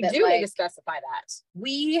specify we that. We do need to specify that.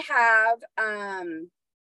 We have,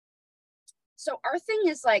 so our thing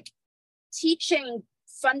is like teaching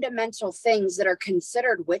fundamental things that are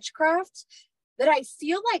considered witchcraft that I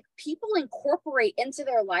feel like people incorporate into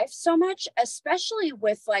their life so much, especially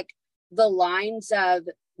with like the lines of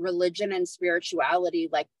religion and spirituality,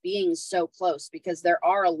 like being so close, because there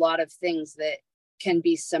are a lot of things that can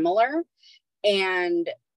be similar. And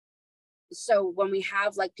so when we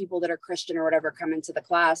have like people that are Christian or whatever come into the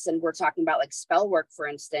class and we're talking about like spell work, for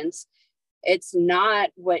instance, it's not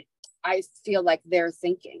what I feel like they're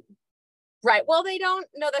thinking. Right. Well, they don't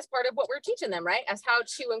know that's part of what we're teaching them, right? As how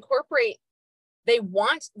to incorporate. They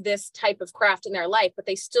want this type of craft in their life, but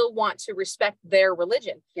they still want to respect their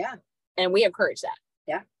religion. Yeah. And we encourage that.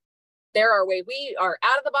 Yeah. There are ways. We are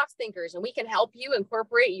out of the box thinkers, and we can help you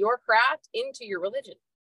incorporate your craft into your religion.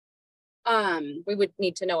 We would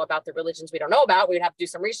need to know about the religions we don't know about. We would have to do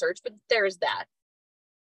some research, but there's that.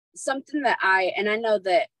 Something that I know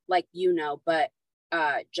that like, you know, but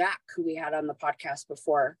Jack, who we had on the podcast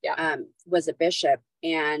before, was a bishop.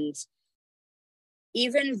 And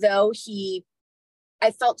even though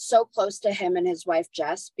I felt so close to him and his wife,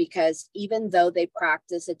 Jess, because even though they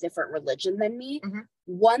practice a different religion than me,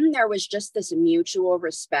 one, there was just this mutual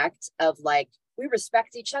respect of like, we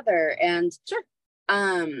respect each other. And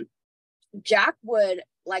Jack would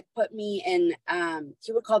like put me in,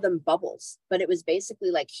 he would call them bubbles, but it was basically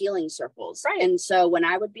like healing circles. Right. And so when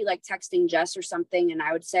I would be like texting Jess or something and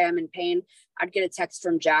I would say I'm in pain, I'd get a text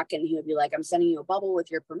from Jack and he would be like, I'm sending you a bubble with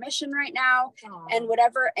your permission right now. Aww. And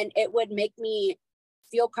whatever. And it would make me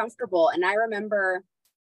feel comfortable. And I remember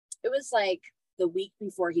it was like the week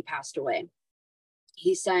before he passed away,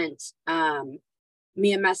 he sent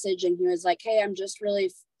me a message and he was like, hey, I'm just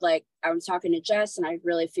really like, I was talking to Jess and I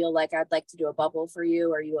really feel like I'd like to do a bubble for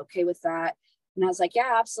you. Are you okay with that? And I was like,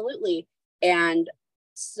 yeah, absolutely. And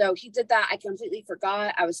so he did that. I completely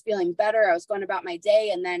forgot. I was feeling better. I was going about my day.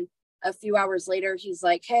 And then a few hours later, he's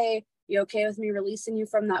like, hey, you okay with me releasing you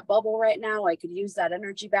from that bubble right now? I could use that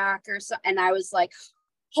energy back or so. And I was like,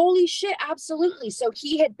 holy shit, absolutely. So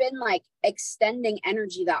he had been like extending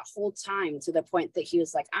energy that whole time to the point that he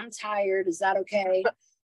was like, I'm tired. Is that okay?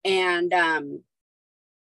 And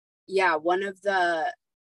yeah, one of the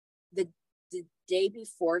day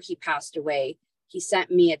before he passed away, he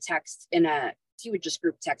sent me a text he would just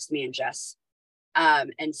group text me and Jess.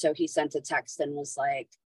 And so he sent a text and was like,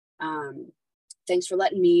 thanks for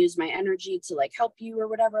letting me use my energy to like help you or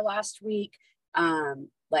whatever last week.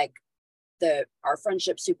 Like our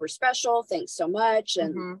friendship's super special. Thanks so much.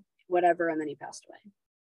 And whatever. And then he passed away.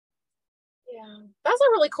 Yeah. That's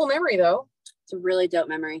a really cool memory though. It's a really dope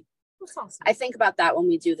memory. That's awesome. I think about that when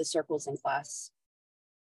we do the circles in class.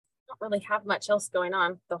 Don't really have much else going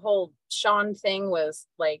on. The whole Sean thing was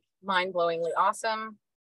like mind-blowingly awesome.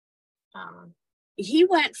 He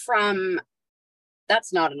went from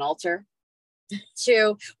that's not an altar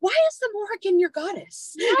to why is the Morrigan your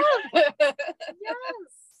goddess? Yes. Yes.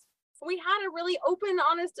 We had a really open,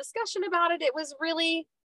 honest discussion about it. It was really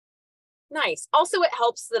nice. Also, it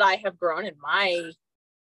helps that I have grown in my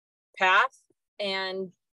path and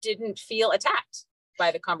didn't feel attacked by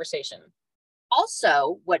the conversation.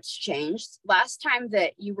 Also, what's changed, last time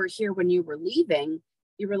that you were here when you were leaving,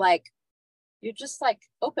 you were like, you're just like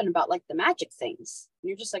open about like the magic things.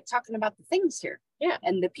 You're just like talking about the things here. Yeah.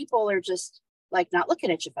 And the people are just like not looking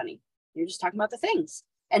at you funny. You're just talking about the things.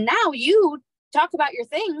 And now you talk about your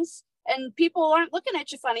things and people aren't looking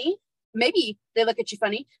at you funny. Maybe they look at you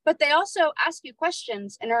funny, but they also ask you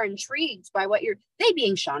questions and are intrigued by what they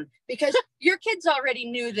being Sean, because your kids already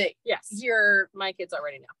knew that. Yes. My kids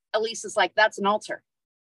already know. Elise is like, that's an altar.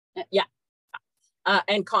 Yeah.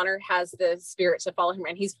 And Connor has the spirit to follow him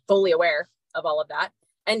and he's fully aware of all of that.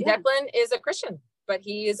 And Declan is a Christian, but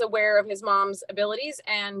he is aware of his mom's abilities.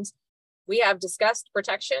 And we have discussed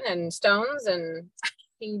protection and stones and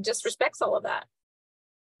he just respects all of that.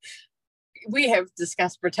 We have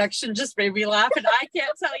discussed protection, just made me laugh. And I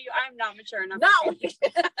can't tell you, I'm not mature enough. No.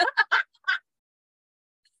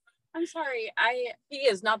 I'm sorry. He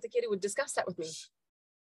is not the kid who would discuss that with me.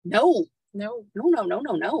 No. No.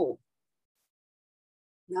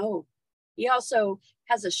 He also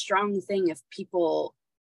has a strong thing if people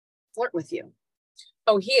flirt with you.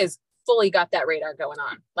 Oh, he has fully got that radar going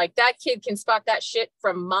on. Like that kid can spot that shit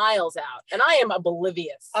from miles out. And I am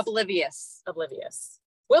oblivious.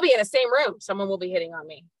 We'll be in the same room. Someone will be hitting on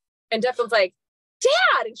me. And Declan's like,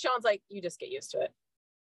 Dad. And Sean's like, you just get used to it.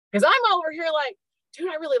 Because I'm over here like, dude,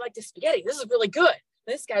 I really like this spaghetti. This is really good.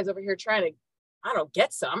 And this guy's over here trying to, I don't know,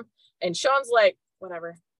 get some. And Sean's like,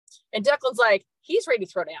 whatever. And Declan's like, he's ready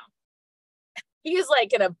to throw down. He is like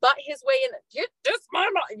gonna butt his way in. Get this my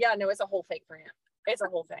mom. Yeah, no, it's a whole fake for him. It's a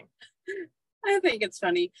whole thing. I think it's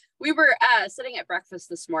funny. We were sitting at breakfast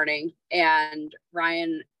this morning and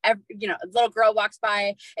Ryan, a little girl walks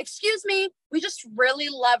by. Excuse me, we just really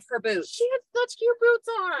love her boots. She had such cute boots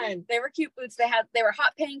on. They were cute boots. They were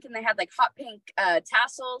hot pink and they had like hot pink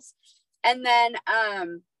tassels. And then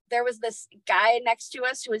there was this guy next to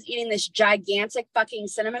us who was eating this gigantic fucking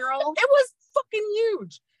cinnamon roll. It was fucking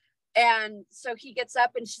huge. And so he gets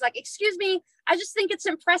up and she's like, excuse me, I just think it's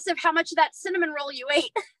impressive how much of that cinnamon roll you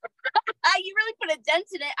ate. You really put a dent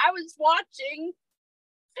in it. I was watching.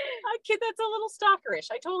 Kid, that's a little stalkerish.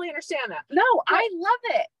 I totally understand that. No, I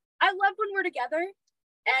love it. I love when we're together.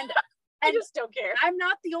 And I just don't care. I'm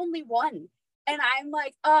not the only one. And I'm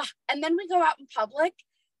like, and then we go out in public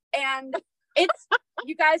and it's,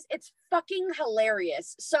 you guys, it's fucking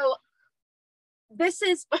hilarious. So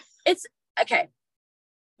it's okay.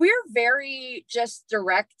 We're very just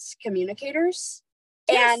direct communicators.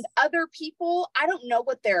 Yes. And other people, I don't know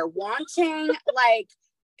what they're wanting. Like,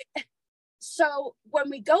 so when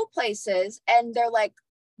we go places and they're like,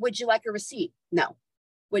 would you like a receipt? No.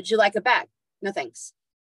 Would you like a bag? No, thanks.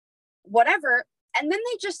 Whatever. And then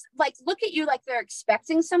they just like look at you like they're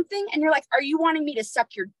expecting something. And you're like, are you wanting me to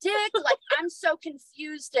suck your dick? Like, I'm so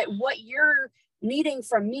confused at what you're needing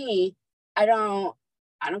from me. I don't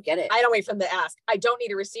get it. I don't wait for them to ask. I don't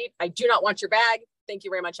need a receipt. I do not want your bag. Thank you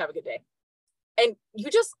very much. Have a good day. And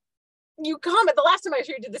you comment. The last time I was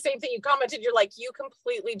here, you did the same thing. You commented, you're like, you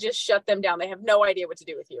completely just shut them down. They have no idea what to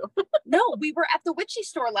do with you. No, we were at the witchy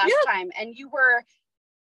store last time and you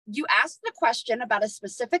asked the question about a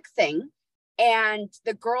specific thing and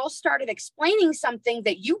the girl started explaining something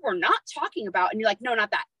that you were not talking about. And you're like, no,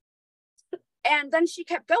 not that. And then she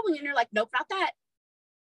kept going and you're like, nope, not that.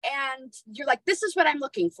 And you're like, this is what I'm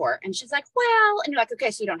looking for. And she's like, well, and you're like,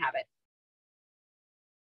 okay, so you don't have it.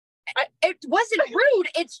 It wasn't rude.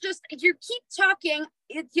 It's just, you keep talking.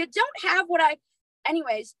 You don't have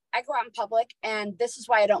anyways, I go out in public and this is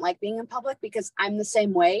why I don't like being in public because I'm the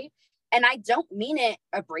same way. And I don't mean it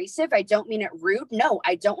abrasive. I don't mean it rude. No,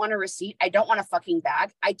 I don't want a receipt. I don't want a fucking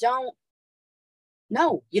bag.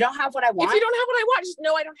 No, you don't have what I want. If you don't have what I want, just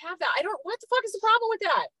no, I don't have that. What the fuck is the problem with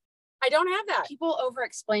that? I don't have that. People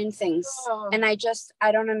over-explain things. And I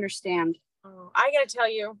don't understand. I gotta tell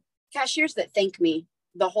you. Cashiers that thank me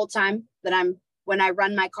the whole time when I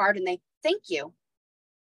run my card and they thank you.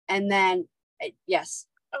 And then, yes.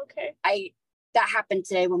 Okay. That happened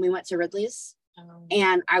today when we went to Ridley's.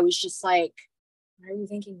 And I was just like,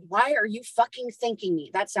 why are you fucking thanking me?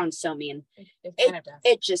 That sounds so mean.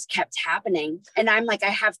 It just kept happening. And I'm like, I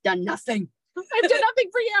have done nothing. I've done nothing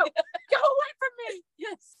for you. Go away from me.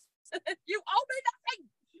 Yes. You owe me nothing.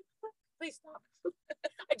 Please stop.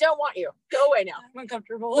 I don't want you. Go away now. I'm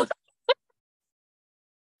uncomfortable.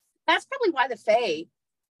 That's probably why the Fae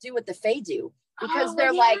do what the Fae do. Because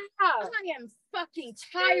they're like, I am fucking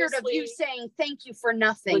tired of you saying thank you for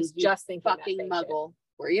nothing. Was just thinking fucking muggle. Shit.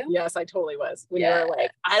 Were you? Yes, I totally was. When you were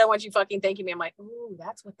like, I don't want you fucking thanking me. I'm like, ooh,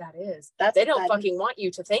 that's what that is. They don't fucking want you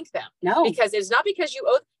to thank them. No. Because it's not because you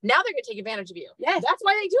owe. Now they're going to take advantage of you. Yes. That's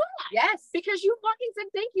why they do that. Yes. Because you fucking said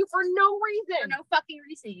thank you for no reason. For no fucking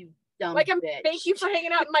reason, you dumb like, bitch. Thank you for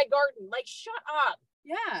hanging out in my garden. Like, shut up.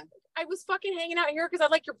 Yeah. I was fucking hanging out here because I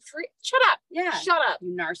like your tree. Shut up. Yeah. Shut up.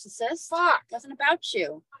 You narcissist. Fuck. It wasn't about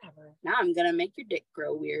you. Whatever. Now I'm going to make your dick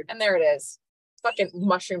grow weird. And there it is. Fucking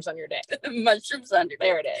mushrooms on your dick. Mushrooms on your dick.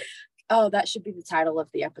 There it is. Oh, that should be the title of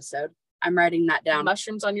the episode. I'm writing that down.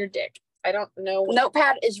 Mushrooms on your dick. I don't know.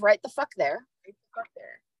 Notepad is right the fuck there. Right the fuck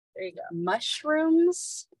there. There you go.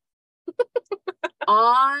 Mushrooms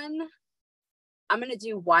on, I'm going to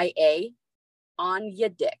do YA on your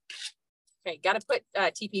dick. Okay, got to put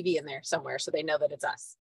TPV in there somewhere so they know that it's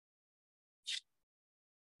us.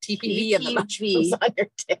 TPV and the mushrooms on your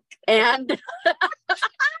dick. And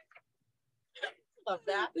love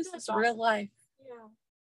that. This is real life.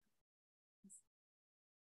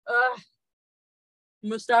 Yeah.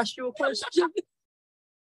 Must ask you a question.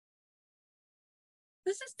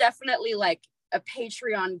 This is definitely like a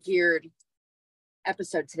Patreon geared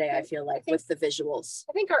episode today. I feel like with the visuals.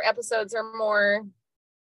 I think our episodes are more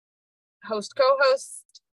host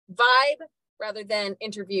co-host vibe rather than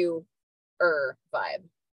interviewer vibe.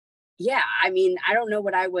 Yeah, I mean, I don't know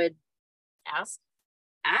what I would ask.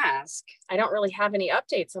 I don't really have any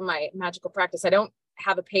updates on my magical practice. I don't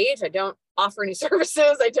have a page. I don't offer any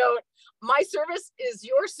services. My service is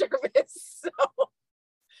your service. So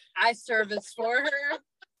I service for her.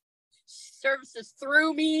 Services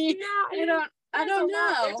through me. Yeah, I don't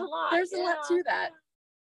know. There's a lot. There's a lot to that.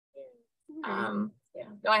 Yeah.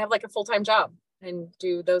 No, I have like a full-time job and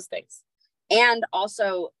do those things. And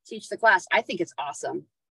also teach the class. I think it's awesome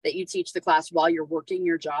that you teach the class while you're working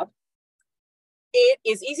your job. It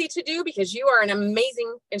is easy to do because you are an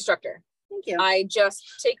amazing instructor. Thank you. I just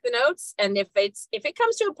take the notes, and if it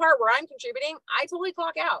comes to a part where I'm contributing, I totally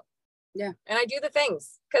clock out. Yeah. And I do the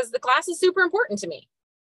things because the class is super important to me.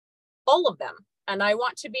 All of them. And I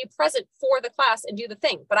want to be present for the class and do the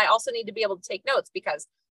thing. But I also need to be able to take notes because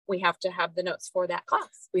we have to have the notes for that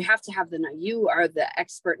class. We have to have the note. You are the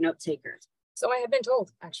expert note taker. So I have been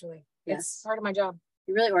told, actually. Yes. It's part of my job.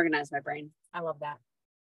 You really organize my brain. I love that.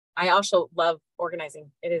 I also love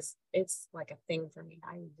organizing. It's like a thing for me.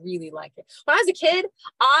 I really like it. When I was a kid,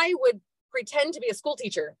 I would pretend to be a school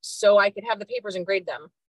teacher so I could have the papers and grade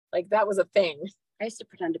them. Like that was a thing. I used to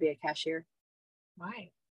pretend to be a cashier.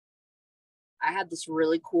 Why? I had this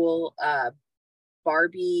really cool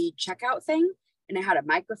Barbie checkout thing, and it had a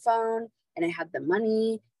microphone and it had the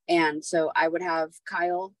money. And so I would have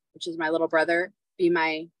Kyle, which is my little brother, be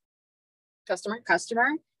my customer,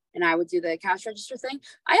 and I would do the cash register thing.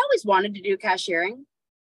 I always wanted to do cashiering,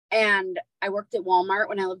 and I worked at Walmart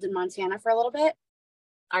when I lived in Montana for a little bit.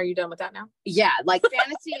 Are you done with that now? Yeah, like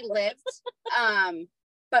fantasy lived.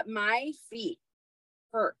 But my feet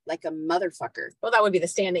hurt like a motherfucker. Well, that would be the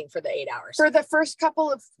standing for the 8 hours. For the first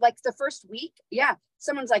couple of, like the first week, yeah.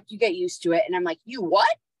 Someone's like, you get used to it. And I'm like, you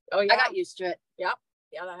what? Oh, yeah. I got used to it. Yep.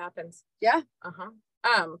 Yeah, that happens. Yeah.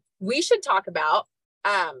 We should talk about,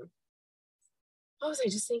 what was I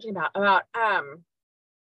just thinking about?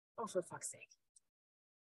 Oh, for fuck's sake.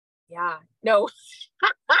 Yeah. No.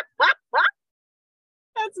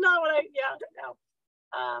 That's not what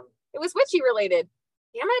no. It was witchy related.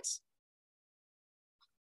 Damn it.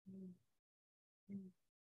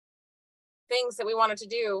 Things that we wanted to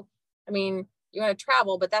do. I mean, you want to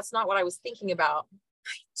travel, but that's not what I was thinking about.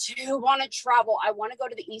 I do want to travel. I want to go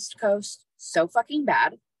to the East Coast so fucking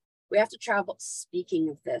bad. We have to travel. Speaking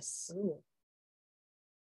of this,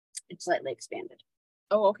 it's slightly expanded.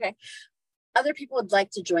 Oh, okay. Other people would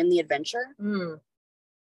like to join the adventure.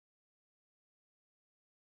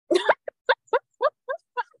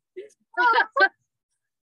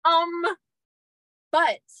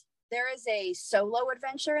 But there is a solo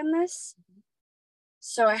adventure in this.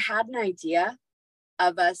 So I had an idea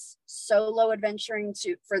of us solo adventuring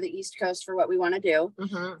for the East Coast for what we want to do.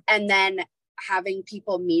 And then having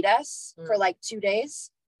people meet us for like 2 days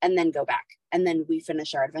and then go back. And then we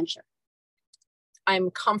finish our adventure. I'm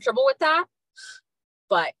comfortable with that.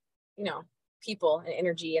 But, you know, people and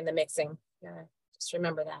energy and the mixing. Yeah, just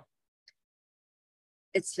remember that.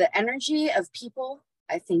 It's the energy of people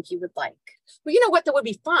I think you would like. Well, you know what? That would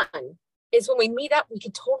be fun is when we meet up, we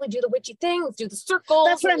could totally do the witchy things, do the circles.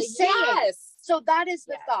 That's what I'm saying. Yes. So that is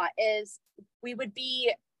the thought is we would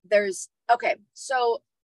be so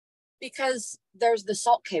because there's the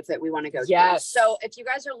salt cave that we want to go to. So if you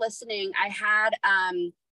guys are listening, I had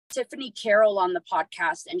Tiffany Carroll on the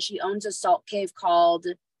podcast, and she owns a salt cave called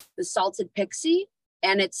the Salted Pixie,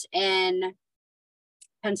 and it's in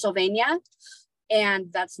Pennsylvania.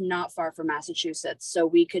 And that's not far from Massachusetts. So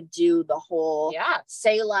we could do the whole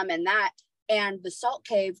Salem and that. And the salt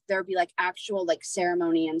cave, there'd be like actual like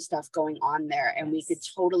ceremony and stuff going on there. And we could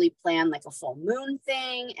totally plan like a full moon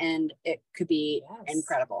thing, and it could be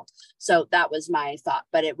incredible. So that was my thought,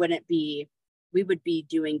 but it wouldn't be, we would be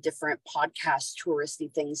doing different podcast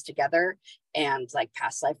touristy things together and like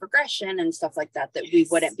past life regression and stuff like that we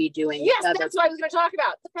wouldn't be doing. Yes, that's what I was going to talk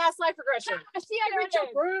about. The past life regression. See, I read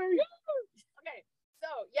your brain. Okay.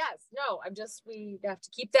 So we have to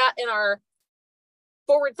keep that in our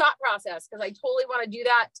forward thought process, because I totally want to do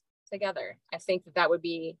that together. I think that would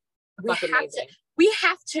be fucking amazing. We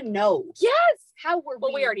have to know. Yes. How were we?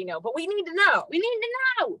 Well, we already know, but we need to know. We need to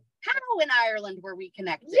know. How in Ireland were we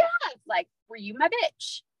connected? Yes. Like, were you my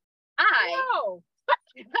bitch? No.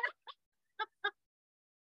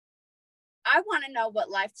 I want to know what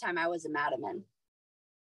lifetime I was a madam.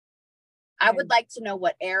 I would like to know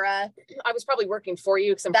what era. I was probably working for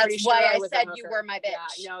you, because That's why I said you were my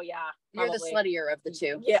bitch. Yeah, no, yeah. You're the sluttier of the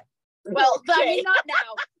two. Yeah. Well, I mean, not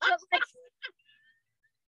now. But like,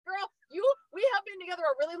 girl, we have been together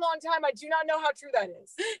a really long time. I do not know how true that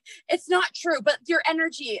is. It's not true, but your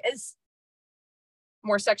energy is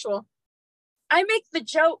more sexual. I make the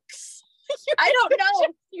jokes. I don't know.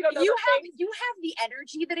 You don't know. You have the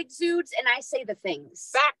energy that exudes, and I say the things.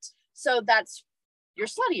 Fact. So you're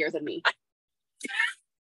sluttier than me.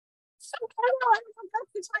 So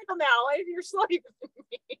that's the title now. You're sluttier than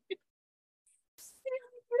me.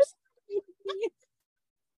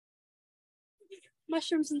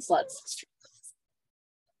 Mushrooms and sluts.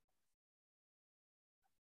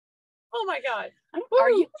 Oh my God. Are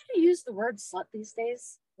you going to use the word slut these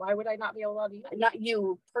days? Why would I not be allowed to use it? Not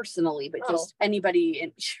you personally, but just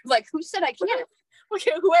anybody. Like, who said I can't?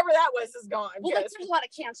 Okay, whoever that was is gone. Well, there's a lot of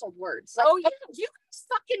canceled words. Like, you guys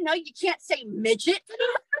fucking know you can't say midget.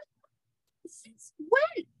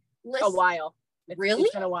 When? Listen. A while. Really?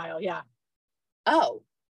 It's been a while, yeah. Oh.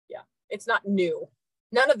 Yeah. It's not new.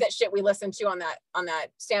 None of that shit we listened to on that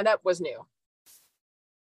stand-up was new.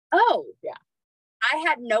 Oh. Yeah. I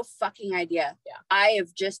had no fucking idea. Yeah. I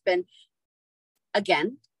have just been,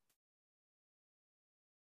 again,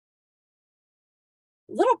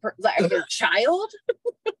 like a child.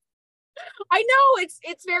 I know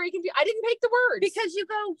it's very confusing. I didn't pick the words because you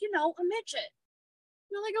go, a midget.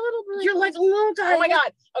 You're like a little. You're like a little guy. Oh my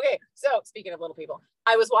God. Okay. So speaking of little people,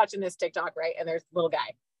 I was watching this TikTok, right? And there's a little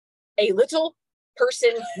guy, a little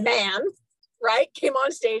person man, right? Came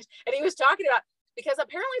on stage and he was talking about, because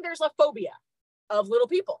apparently there's a phobia of little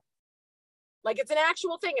people. Like it's an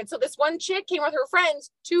actual thing. And so this one chick came with her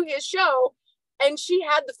friends to his show and she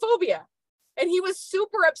had the phobia. And he was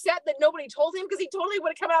super upset that nobody told him, because he totally would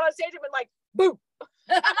have come out on stage and been like, boo.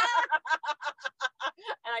 And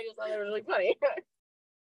I just thought it was really funny.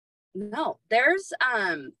 No, there's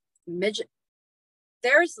midget.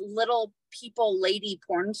 There's little people, lady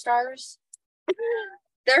porn stars.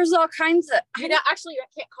 There's all kinds of. Actually, I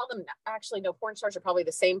can't call them. Actually, no, porn stars are probably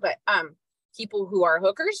the same, but people who are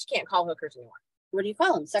hookers, you can't call hookers anymore. What do you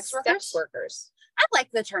call them? Sex workers? Sex workers. I like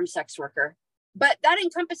the term sex worker, but that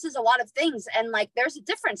encompasses a lot of things. And like, there's a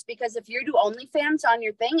difference, because if you do OnlyFans on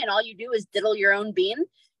your thing and all you do is diddle your own bean,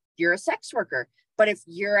 you're a sex worker. But if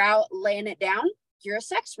you're out laying it down, you're a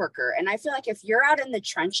sex worker. And I feel like if you're out in the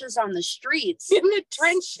trenches on the streets,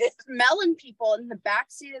 smelling people in the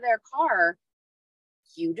backseat of their car,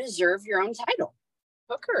 you deserve your own title.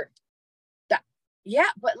 Hooker. Yeah,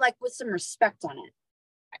 but like with some respect on it.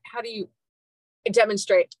 How do you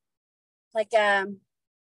demonstrate? Like a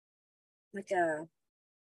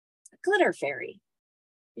glitter fairy.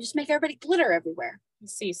 You just make everybody glitter everywhere.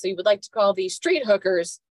 Let's see. So you would like to call the street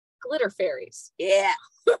hookers glitter fairies? Yeah.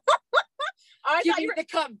 I you thought need you were to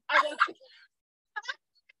come. Oh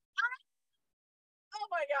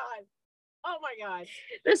my God. Oh my God.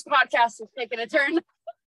 This podcast is taking a turn.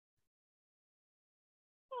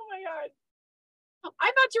 Oh my God.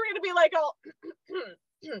 I thought you were going to be like,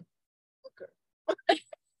 hooker.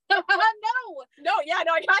 No, yeah,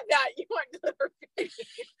 no, I got that. You want glitter fairy.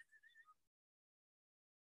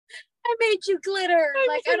 I made you glitter.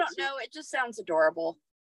 I don't know. It just sounds adorable.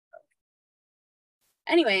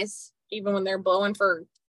 Anyways. Even when they're blowing for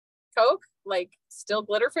coke, like still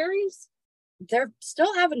glitter fairies? They're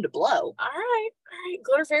still having to blow. All right.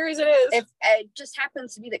 Glitter fairies it is. If it just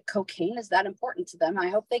happens to be that cocaine is that important to them, I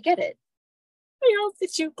hope they get it. I hope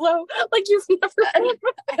that you blow like you've never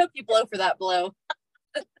I hope you blow for that blow.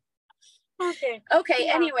 Okay.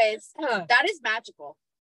 Yeah. Anyways, that is magical.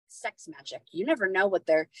 Sex magic. You never know what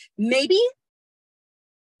they're maybe.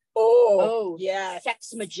 Oh yeah.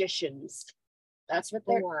 Sex magicians. That's what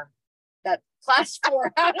they're. That class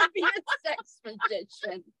 4, how to be a sex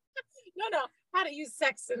magician. No, how to use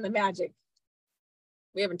sex in the magic.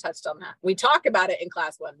 We haven't touched on that. We talk about it in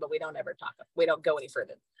class 1, but we don't ever talk. We don't go any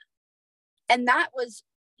further. And that was,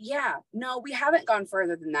 no, we haven't gone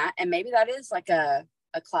further than that. And maybe that is like a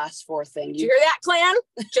class 4 thing. Did you hear that, clan?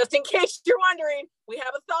 Just in case you're wondering, we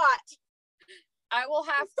have a thought. I will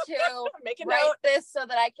have to make a write note this so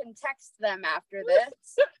that I can text them after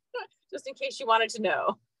this. Just in case you wanted to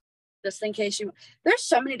know. Just in case there's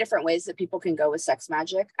so many different ways that people can go with sex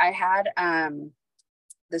magic. I had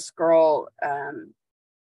this girl,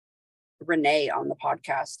 Renee, on the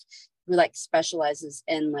podcast, who like specializes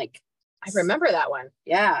in like. I remember that one.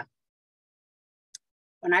 Yeah.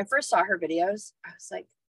 When I first saw her videos, I was like,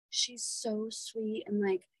 she's so sweet and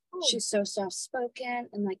like she's so soft-spoken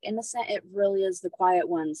and like innocent. It really is the quiet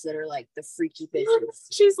ones that are like the freaky bitches.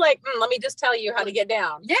 She's like, let me just tell you how to get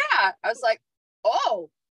down. Yeah. I was like, oh.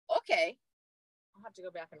 Okay. I'll have to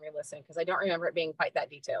go back and re-listen because I don't remember it being quite that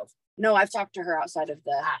detailed. No, I've talked to her outside of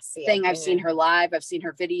the thing. I've seen her live. I've seen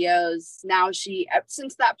her videos. Now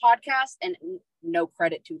since that podcast, and no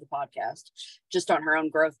credit to the podcast, just on her own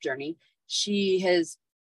growth journey, she has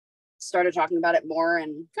started talking about it more.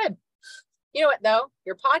 And good. You know what, though?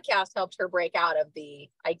 Your podcast helped her break out of the,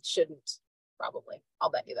 I shouldn't, probably.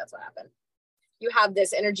 I'll bet you that's what happened. You have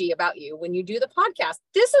this energy about you when you do the podcast.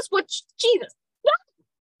 This is what, Jesus.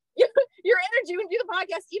 Your energy when you do the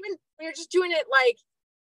podcast, even when you're just doing it like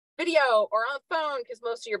video or on the phone, because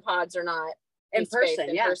most of your pods are not in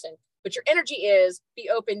person. But your energy is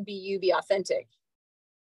be open, be you, be authentic.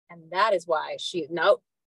 And that is why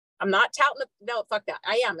I'm not touting fuck that.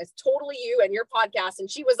 I am. It's totally you and your podcast.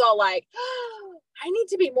 And she was all like, I need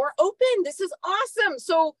to be more open. This is awesome.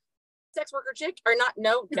 So sex worker chick or not?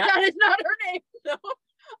 No, that is not her name. No,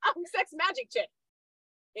 sex magic chick.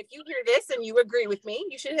 If you hear this and you agree with me,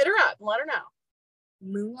 you should hit her up and let her know.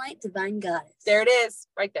 Moonlight Divine Goddess. There it is,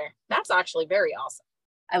 right there. That's actually very awesome.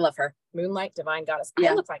 I love her. Moonlight Divine Goddess.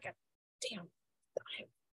 Yeah. I look like a damn. I'm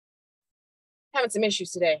having some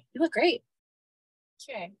issues today. You look great.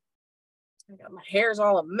 Okay. My hair's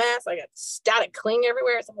all a mess. I got static cling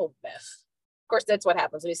everywhere. It's a whole mess. Of course, that's what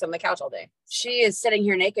happens when you sit on the couch all day. She is sitting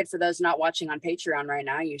here naked. For those not watching on Patreon right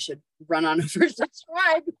now, you should run on over and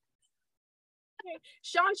subscribe.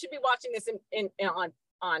 Sean should be watching this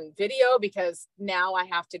on video, because now I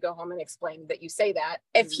have to go home and explain that you say that.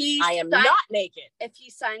 I am not naked. If he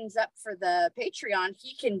signs up for the Patreon,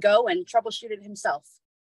 he can go and troubleshoot it himself.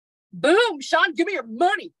 Boom, Sean, give me your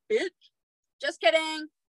money, bitch. Just kidding.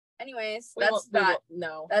 Anyways, that's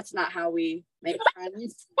not how we make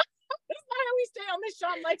friends. That's not how we stay on the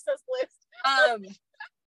Sean likes us list.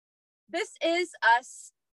 This is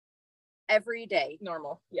us every day.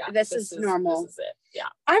 Normal. Yeah. This is normal. This is it. Yeah.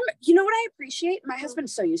 You know what I appreciate? My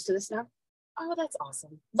husband's so used to this now. Oh, that's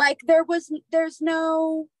awesome. Like there's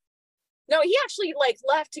no. No, he actually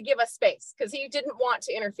left to give us space because he didn't want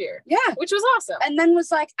to interfere. Yeah. Which was awesome. And then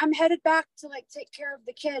was like, I'm headed back to take care of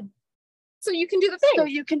the kid. So you can do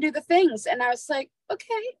the things. And I was like,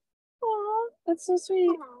 okay. Oh, that's so sweet.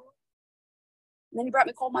 Aww. And then he brought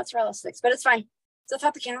me cold mozzarella sticks, but it's fine. So that's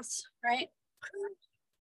that counts, right?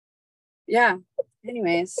 Yeah.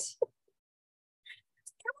 Anyways.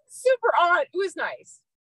 Super odd. It was nice.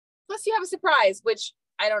 Plus you have a surprise, which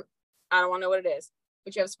I don't want to know what it is,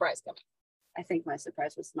 but you have a surprise coming. I think my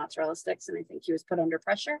surprise was mozzarella sticks, and I think he was put under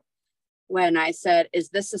pressure when I said, is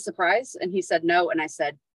this a surprise? And he said no, and I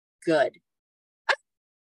said, good.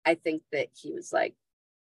 I think that he was like,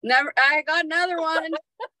 never, I got another one.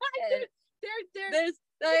 There's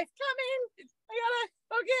coming.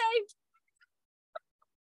 Okay.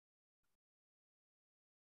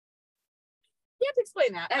 You have to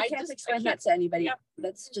explain that. I can't explain that to anybody. Yep.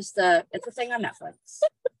 That's just it's a thing on Netflix.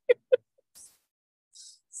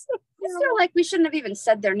 I feel like we shouldn't have even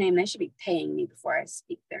said their name. They should be paying me before I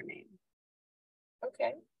speak their name.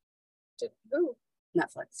 Okay. Who?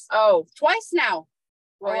 Netflix. Oh, twice now.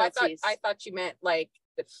 Royalties. I thought you meant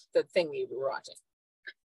the thing we were watching.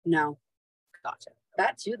 No. Gotcha.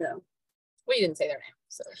 That too, though. Well, you didn't say their name.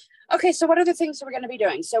 So okay, so what are the things we're gonna be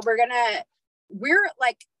doing? So we're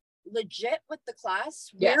legit with the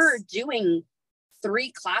class. Yes. We're doing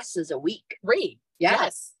 3 classes a week. 3. Yeah.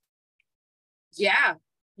 Yes. Yeah.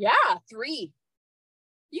 Yeah. 3.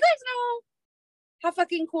 You guys know how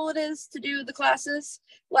fucking cool it is to do the classes?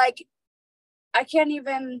 Like, I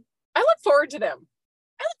look forward to them.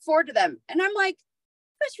 And I'm like,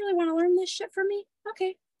 you guys really want to learn this shit from me?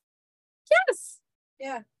 Okay. Yes.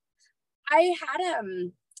 Yeah. I had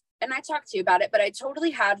and I talked to you about it, but I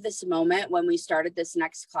totally had this moment when we started this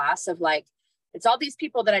next class of it's all these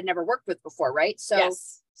people that I'd never worked with before, right? So,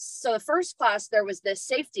 yes. So the first class, there was this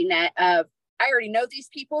safety net of, I already know these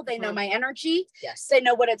people. They know my energy. Yes. They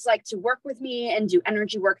know what it's like to work with me and do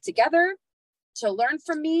energy work together, to learn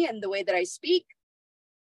from me and the way that I speak.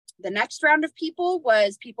 The next round of people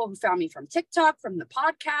was people who found me from TikTok, from the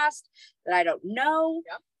podcast that I don't know.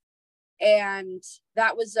 Yep. And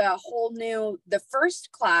that was a whole new, the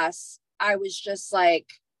first class, I was just like,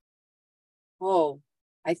 oh,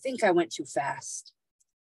 I think I went too fast.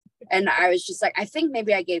 And I was just like, I think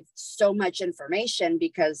maybe I gave so much information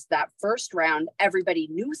because that first round, everybody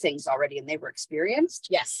knew things already and they were experienced.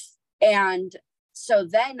 Yes. And so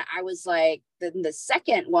then I was like, then the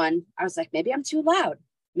second one, I was like, maybe I'm too loud.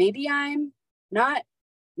 Maybe I'm not,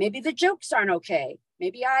 maybe the jokes aren't okay.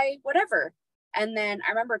 Maybe whatever. And then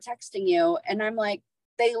I remember texting you and I'm like,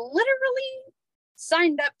 they literally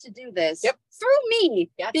signed up to do this through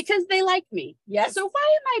me because they like me. Yes. So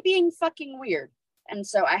why am I being fucking weird? And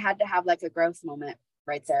so I had to have a growth moment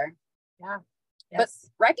right there. Yeah. Yes.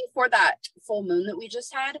 But right before that full moon that we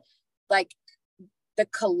just had, the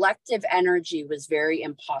collective energy was very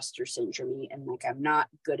imposter syndrome and I'm not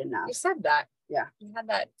good enough. You said that. Yeah. You had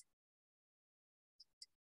that.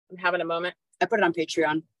 I'm having a moment. I put it on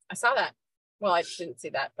Patreon. I saw that. Well, I didn't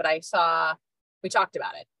see that, but we talked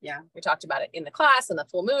about it. Yeah. We talked about it in the class and the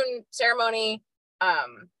full moon ceremony.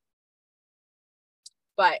 But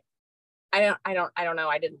I don't know.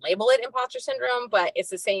 I didn't label it imposter syndrome, but it's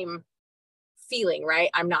the same feeling,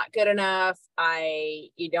 right? I'm not good enough.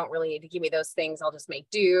 You don't really need to give me those things. I'll just make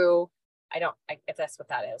do. If that's what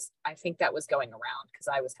that is. I think that was going around because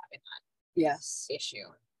I was having that issue.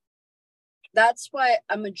 That's what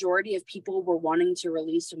a majority of people were wanting to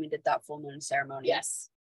release when we did that full moon ceremony. Yes.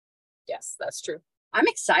 Yes, that's true. I'm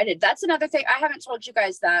excited. That's another thing. I haven't told you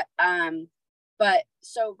guys that. But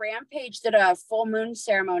so Rampage did a full moon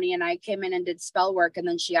ceremony and I came in and did spell work. And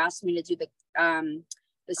then she asked me to do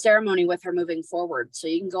the ceremony with her moving forward. So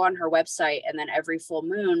you can go on her website and then every full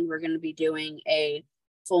moon, we're going to be doing a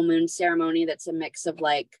full moon ceremony. That's a mix of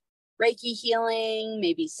Reiki healing,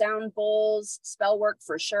 maybe sound bowls, spell work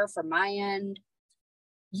for sure from my end.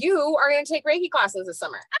 You are going to take Reiki classes this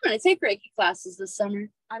summer. I'm going to take Reiki classes this summer.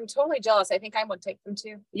 I'm totally jealous. I think I would take them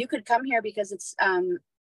too. You could come here because it's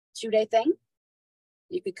 2-day thing.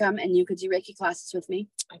 You could come and you could do Reiki classes with me.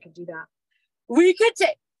 I could do that. We could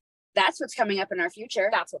take. That's what's coming up in our future.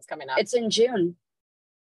 That's what's coming up. It's in June.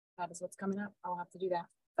 That is what's coming up. I'll have to do that.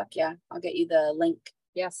 Fuck yeah. I'll get you the link.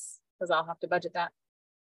 Yes, because I'll have to budget that.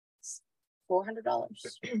 $400. So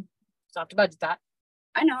I have to budget that.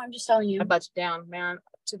 I know. I'm just telling you. I budget down, man,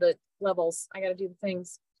 to the levels. I got to do the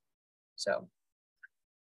things. So.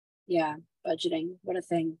 Yeah. Budgeting. What a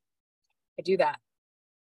thing. I do that.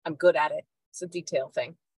 I'm good at it. It's a detail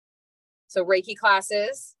thing. So Reiki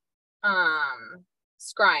classes,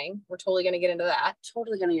 scrying. We're totally going to get into that.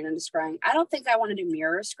 Totally going to get into scrying. I don't think I want to do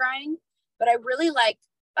mirror scrying, but I really like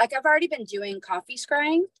I've already been doing coffee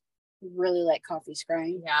scrying. Really like coffee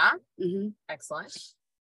scrying. Yeah. Mm-hmm. Excellent.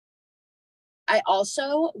 I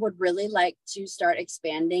also would really like to start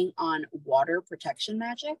expanding on water protection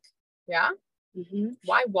magic. Yeah. Mm-hmm.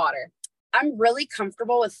 Why water? I'm really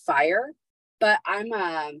comfortable with fire, but I'm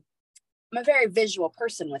a very visual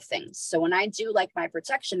person with things. So when I do like my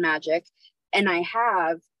protection magic and I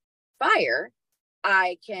have fire,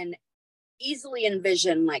 I can easily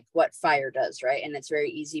envision like what fire does, right? And it's very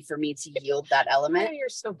easy for me to yield that element. Oh, you're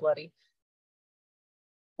so bloody.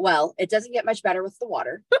 Well, it doesn't get much better with the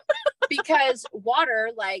water because water,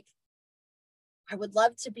 like, I would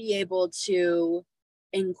love to be able to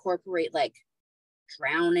incorporate like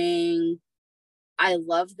drowning. I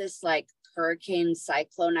love this like hurricane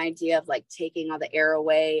cyclone idea of like taking all the air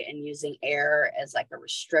away and using air as like a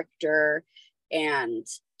restrictor and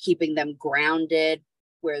keeping them grounded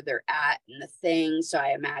where they're at in the thing. So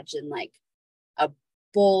I imagine like a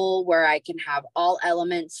bowl where I can have all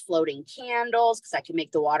elements floating candles because I can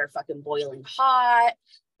make the water fucking boiling hot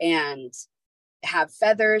and have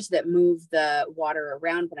feathers that move the water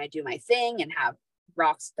around when I do my thing and have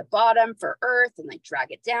rocks at the bottom for earth and like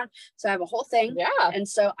drag it down. So I have a whole thing. Yeah. And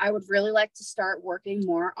so I would really like to start working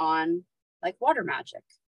more on like water magic.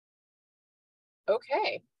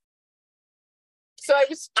 Okay. So I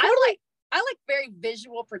like very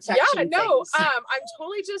visual protection. Yeah, no, things. I'm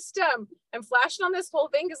totally just I'm flashing on this whole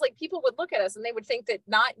thing because like people would look at us and they would think that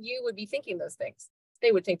not you would be thinking those things.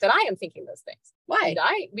 They would think that I am thinking those things. Why?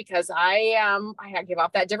 Because I give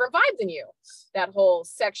off that different vibe than you. That whole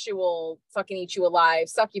sexual fucking eat you alive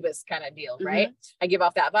succubus kind of deal, right? Mm-hmm. I give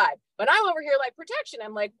off that vibe. But I'm over here like protection.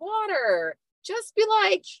 I'm like, water. Just be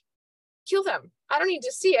like, kill them. I don't need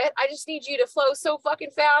to see it. I just need you to flow so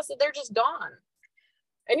fucking fast that they're just gone.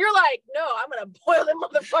 And you're like, no, I'm gonna boil them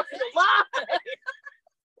motherfuckers alive.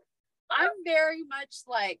 I'm very much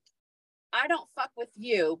like, I don't fuck with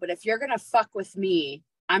you, but if you're gonna fuck with me,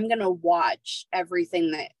 I'm gonna watch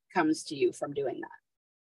everything that comes to you from doing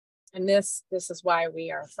that. And this is why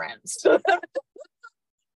we are friends. Because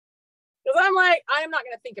I'm like, I am not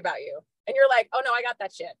gonna think about you, and you're like, oh no, I got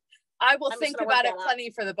that shit. I will think about it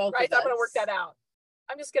plenty for the both of us. I'm gonna work that out.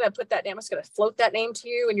 I'm just gonna put that name. I'm just gonna float that name to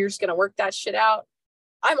you, and you're just gonna work that shit out.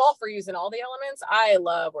 I'm all for using all the elements. I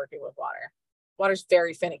love working with water. Water's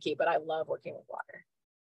very finicky, but I love working with water.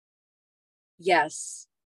 Yes.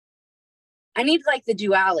 I need like the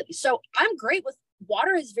duality. So I'm great with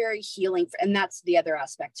water is very healing. And that's the other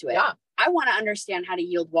aspect to it. Yeah. I want to understand how to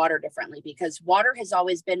yield water differently because water has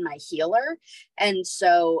always been my healer. And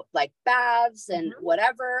so like baths and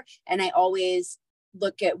whatever. And I always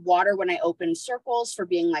look at water when I open circles for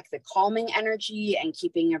being like the calming energy and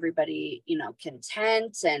keeping everybody, you know,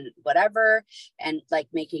 content and whatever, and like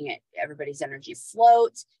making it everybody's energy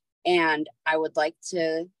float. And I would like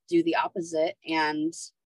to do the opposite. And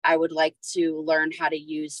I would like to learn how to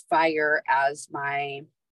use fire as my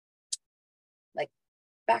like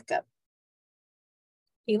backup.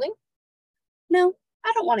 Healing? No,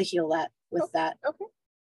 I don't want to heal that with that. Okay.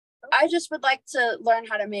 I just would like to learn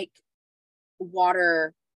how to make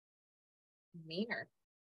water meaner.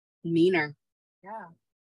 Yeah.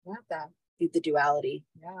 Not that. The duality.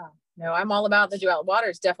 Yeah. No, I'm all about the duality. Water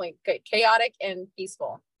is definitely chaotic and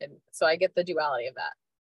peaceful. And so I get the duality of that.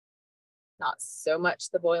 Not so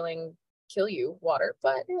much the boiling kill you water,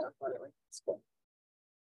 but yeah, whatever. It's cool.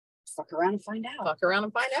 Fuck around and find out.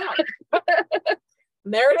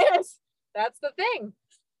 There it is. That's the thing.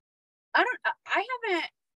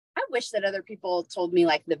 I wish that other people told me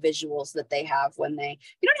like the visuals that they have when you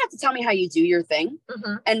don't have to tell me how you do your thing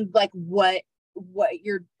and like what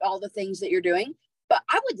you're, all the things that you're doing, but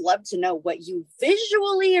I would love to know what you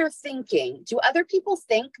visually are thinking. Do other people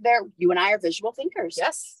think you and I are visual thinkers?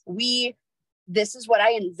 Yes. This is what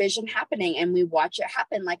I envision happening and we watch it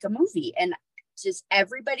happen like a movie, and just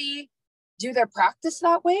everybody do their practice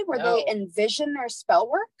that way where No. they envision their spell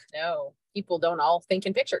work? No, people don't all think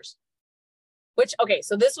in pictures. Which, okay,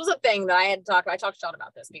 so this was a thing that I had to talk about. I talked to Sean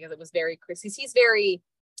about this because it was very, he's very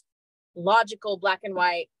logical, black and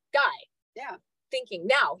white guy. Yeah. Thinking.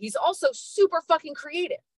 Now, he's also super fucking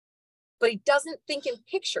creative, but he doesn't think in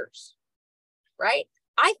pictures, right?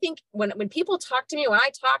 I think when people talk to me, when I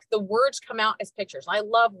talk, the words come out as pictures. I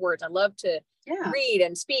love words. I love to read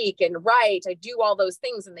and speak and write. I do all those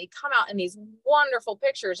things and they come out in these wonderful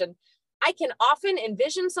pictures. And I can often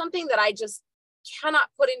envision something that I just cannot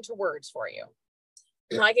put into words for you.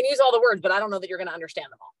 I can use all the words, but I don't know that you're going to understand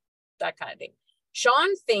them all. That kind of thing.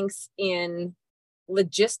 Sean thinks in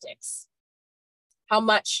logistics. How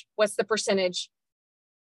much, what's the percentage?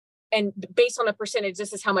 And based on a percentage,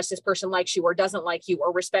 this is how much this person likes you or doesn't like you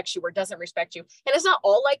or respects you or doesn't respect you. And it's not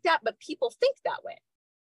all like that, but people think that way.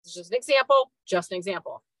 It's just an example,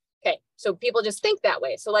 Okay, so people just think that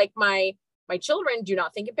way. So like my children do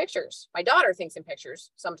not think in pictures. My daughter thinks in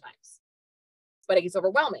pictures sometimes, but it gets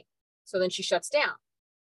overwhelming. So then she shuts down,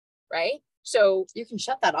 right? So you can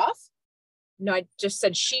shut that off? No, I just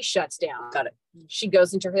said she shuts down. Got it. She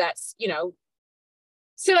goes into her, that's,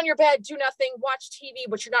 sit on your bed, do nothing, watch TV,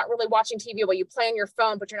 but you're not really watching TV while you play on your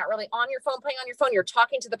phone, but you're not really on your phone, playing on your phone. You're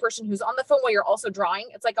talking to the person who's on the phone while you're also drawing.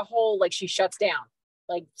 It's like a whole, like she shuts down,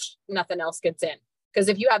 like nothing else gets in. Because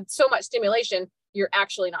if you have so much stimulation, you're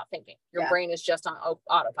actually not thinking. Your brain is just on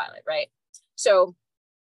autopilot, right? So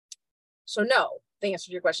no, the answer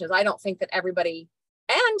to your question is I don't think that everybody,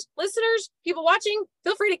 and listeners, people watching,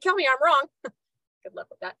 feel free to kill me. I'm wrong. Good luck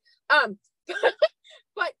with that.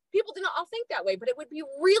 But people do not all think that way. But it would be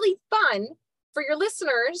really fun for your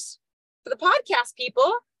listeners, for the podcast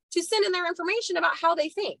people, to send in their information about how they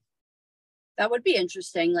think. That would be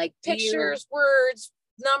interesting. Like pictures, words,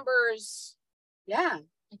 numbers. Yeah.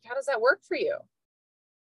 Like, how does that work for you?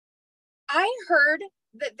 I heard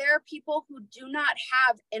that there are people who do not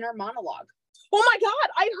have inner monologue. Oh my God,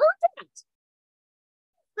 I heard that.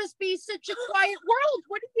 It must be such a quiet world.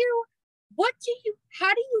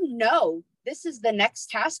 How do you know this is the next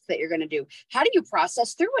task that you're going to do? How do you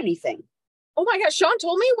process through anything? Oh my gosh, Sean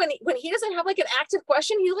told me when he doesn't have like an active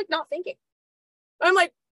question, he's like not thinking. I'm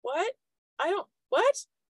like, what?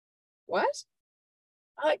 What?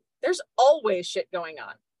 Like, there's always shit going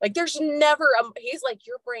on. Like, there's never, he's like,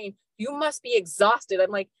 your brain, you must be exhausted.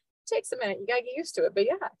 I'm like, it takes a minute. You gotta get used to it. But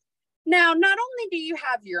yeah. Now, not only do you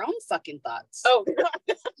have your own fucking thoughts. Oh,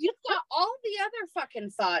 you've got all the other fucking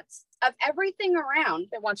thoughts of everything around.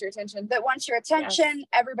 That wants your attention. Yes.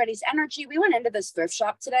 Everybody's energy. We went into this thrift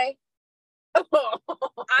shop today.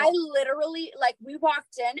 I literally, like, we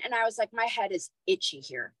walked in and I was like, my head is itchy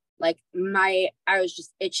here. Like I was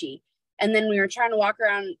just itchy. And then we were trying to walk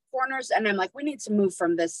around corners and I'm like, we need to move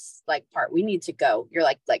from this like part. We need to go. You're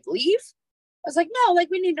like leave? I was like, no, like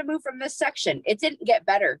we need to move from this section. It didn't get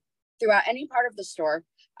better throughout any part of the store.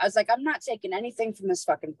 I was like, I'm not taking anything from this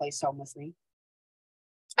fucking place home with me.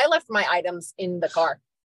 I left my items in the car.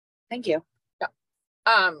 Thank you. Yeah.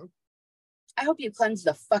 I hope you cleanse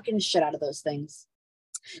the fucking shit out of those things.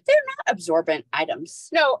 They're not absorbent items.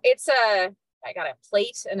 No, I got a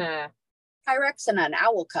plate and a Pyrex and an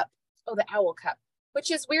owl cup. Oh, the owl cup, which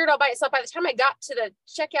is weird all by itself. By the time I got to the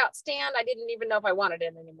checkout stand, I didn't even know if I wanted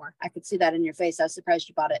it anymore. I could see that in your face. I was surprised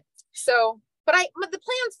you bought it. So, but the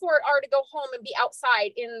plans for it are to go home and be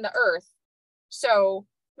outside in the earth. So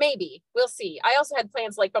maybe we'll see. I also had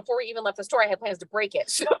plans, like before we even left the store, I had plans to break it.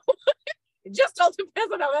 So it just all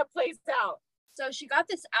depends on how that plays out. So she got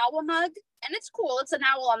this owl mug and it's cool. It's an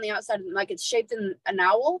owl on the outside, like it's shaped in an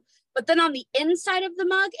owl. But then on the inside of the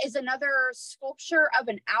mug is another sculpture of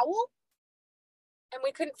an owl. And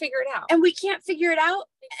we couldn't figure it out. And we can't figure it out.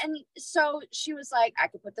 And so she was like, I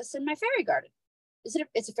could put this in my fairy garden.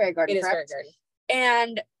 It's a fairy garden, correct? It is fairy garden.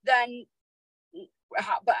 And then,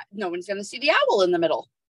 but no one's going to see the owl in the middle.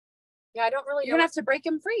 Yeah, I don't really know. You're going to have to break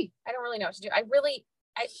him free. I don't really know what to do.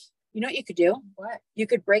 You know what you could do? What? You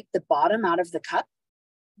could break the bottom out of the cup.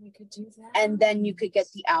 We could do that. And then you could get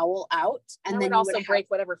the owl out. And then would also break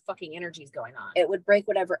whatever fucking energy is going on. It would break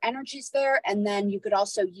whatever energy's there. And then you could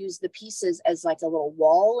also use the pieces as like a little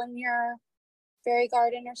wall in your fairy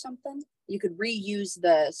garden or something. You could reuse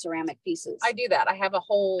the ceramic pieces. I do that. I have a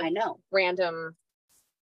whole random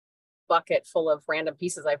bucket full of random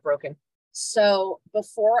pieces I've broken. So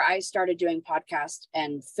before I started doing podcast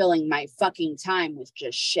and filling my fucking time with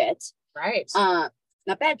just shit. Right.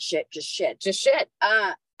 Not bad shit, just shit. Just shit.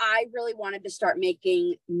 I really wanted to start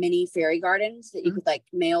making mini fairy gardens that you could like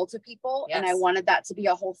mail to people. Yes. And I wanted that to be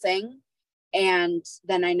a whole thing. And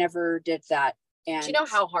then I never did that. And do you know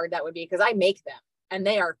how hard that would be? Because I make them and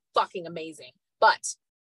they are fucking amazing. But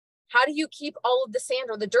how do you keep all of the sand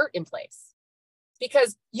or the dirt in place?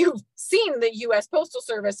 Because you've seen the US Postal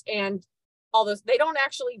Service and all those, they don't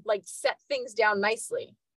actually like set things down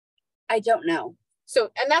nicely. I don't know.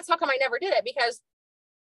 So, and that's how come I never did it, because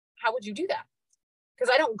how would you do that?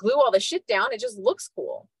 Because I don't glue all the shit down. It just looks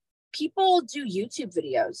cool. People do YouTube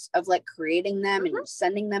videos of like creating them and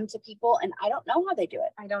sending them to people. And I don't know how they do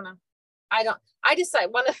it. I don't know. I decide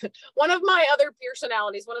one of my other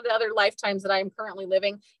personalities, one of the other lifetimes that I'm currently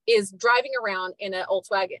living is driving around in an old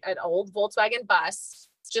Volkswagen bus,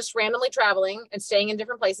 just randomly traveling and staying in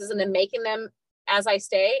different places and then making them as I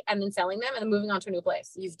stay and then selling them and then moving on to a new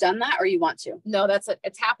place. You've done that or you want to? No,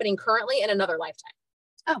 it's happening currently in another lifetime.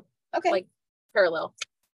 Oh, okay. Like parallel.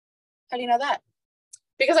 How do you know that?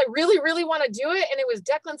 Because I really, really want to do it. And it was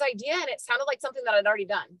Declan's idea and it sounded like something that I'd already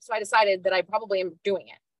done. So I decided that I probably am doing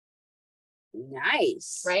it.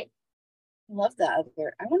 Nice. Right? Love that.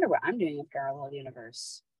 I wonder what I'm doing in parallel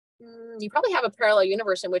universe. You probably have a parallel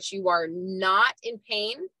universe in which you are not in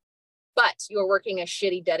pain, but you are working a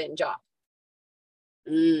shitty dead-end job.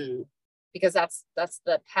 Because that's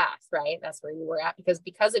the path, right? That's where you were at.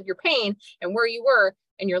 Because of your pain and where you were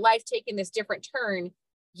and your life taking this different turn,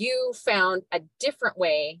 you found a different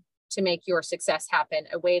way to make your success happen,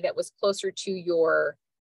 a way that was closer to your,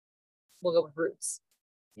 we'll go with roots.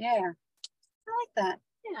 Yeah. I like that.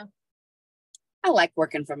 Yeah. I like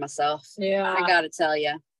working for myself. Yeah. I gotta tell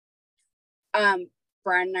you. Brian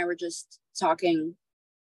and I were just talking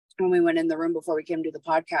when we went in the room before we came to the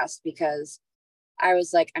podcast, because I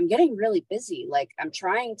was like, I'm getting really busy. Like I'm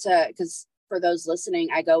trying to, because for those listening,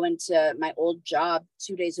 I go into my old job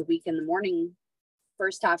 2 days a week in the morning,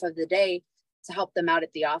 first half of the day, to help them out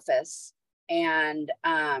at the office. And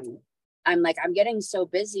I'm like, I'm getting so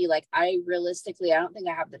busy. Like I don't think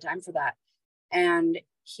I have the time for that. And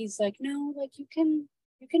he's like, no, like you can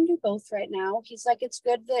do both right now. He's like, it's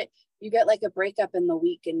good that you get like a breakup in the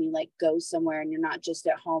week and you like go somewhere and you're not just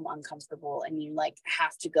at home uncomfortable and you like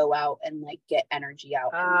have to go out and like get energy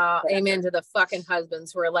out. Amen to the fucking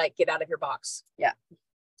husbands who are like, get out of your box. Yeah.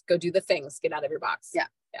 Go do the things, get out of your box. Yeah.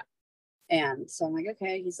 Yeah. And so I'm like,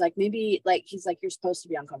 okay. He's like, maybe like, he's like, you're supposed to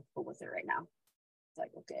be uncomfortable with it right now. It's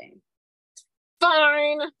like, okay.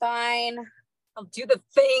 Fine. I'll do the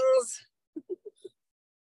things.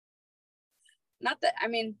 Not that, I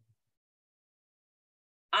mean,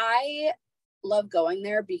 I love going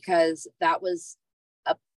there because that was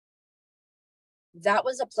a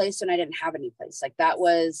place when I didn't have any place. Like that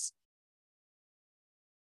was,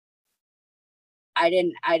 I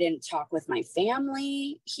didn't talk with my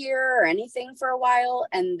family here or anything for a while.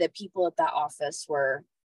 And the people at that office were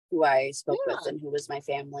who I spoke with and who was my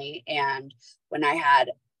family. And when I had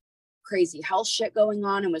crazy health shit going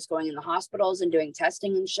on and was going in the hospitals and doing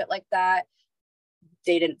testing and shit like that,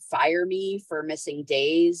 they didn't fire me for missing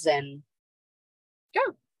days. And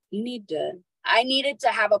I needed to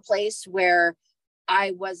have a place where I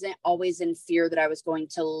wasn't always in fear that I was going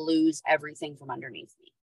to lose everything from underneath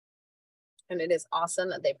me. And it is awesome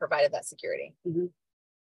that they provided that security. Mm-hmm.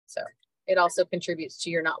 So it also contributes to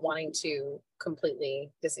your not wanting to completely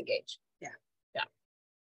disengage. Yeah. Yeah.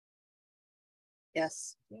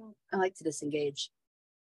 Yes. Yeah. I like to disengage.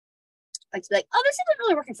 I like to be like, oh, this isn't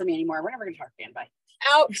really working for me anymore. We're never going to talk again. Bye.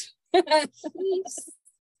 Out.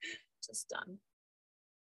 Just done.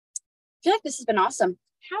 I feel like this has been awesome.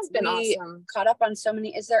 Has been awesome. Caught up on so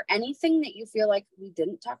many. Is there anything that you feel like we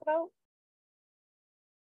didn't talk about?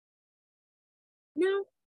 No,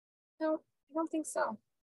 I don't think so.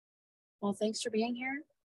 Well, thanks for being here.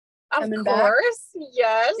 Of course.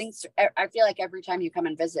 Yes. I feel like every time you come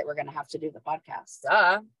and visit, we're going to have to do the podcast.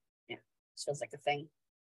 Yeah. It feels like a thing.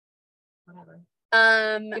 Whatever.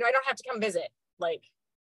 I don't have to come visit. Like,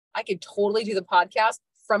 I could totally do the podcast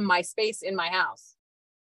from my space in my house.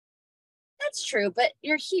 That's true, but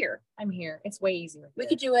you're here. I'm here. It's way easier. We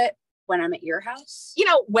could do it when I'm at your house.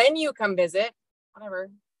 When you come visit. Whatever.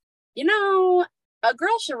 A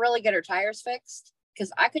girl should really get her tires fixed,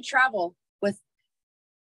 because I could travel with.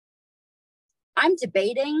 I'm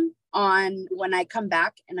debating on when I come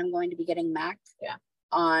back and I'm going to be getting Mac. Yeah.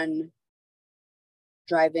 On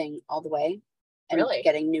driving all the way and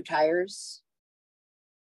getting new tires.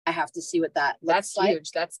 I have to see what that looks like. Huge.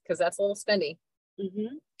 That's because that's a little spendy.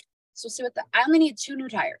 Mm-hmm. So see I only need 2 new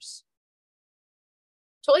tires.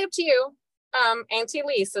 Totally up to you. Auntie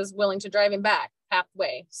Lise is willing to drive him back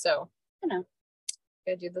halfway. So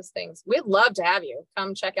gotta do those things. We'd love to have you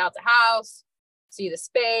come check out the house, see the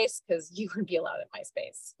space, because you would be allowed in my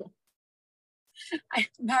space.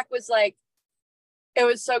 Mac was like, it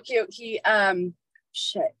was so cute. He I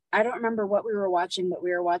don't remember what we were watching, but we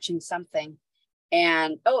were watching something.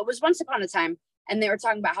 And it was Once Upon a Time. And they were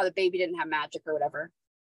talking about how the baby didn't have magic or whatever.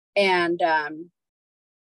 And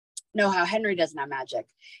no, how Henry doesn't have magic.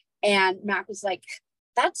 And Mac was like,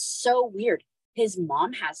 that's so weird. His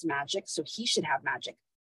mom has magic, so he should have magic.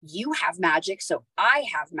 You have magic, so I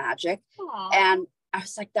have magic. Aww. And I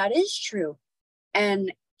was like, that is true.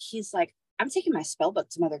 And he's like, I'm taking my spell book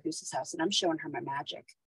to Mother Goose's house and I'm showing her my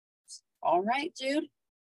magic. All right, dude,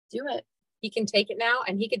 do it. He can take it now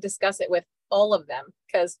and he could discuss it with all of them,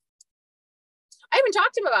 because I even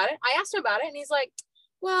talked to him about it. I asked him about it and he's like,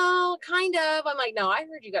 well, kind of. I'm like, no, I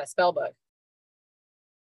heard you got a spell book.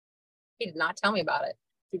 He did not tell me about it.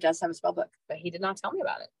 He does have a spell book, but he did not tell me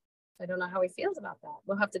about it. I don't know how he feels about that.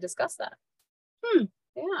 We'll have to discuss that.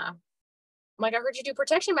 Yeah. I'm like, I heard you do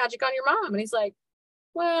protection magic on your mom. And he's like,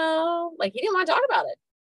 well, like, he didn't want to talk about it.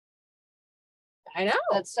 I know.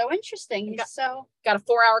 That's so interesting. He's got a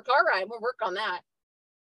 4-hour car ride. We'll work on that.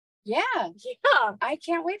 Yeah. Yeah. I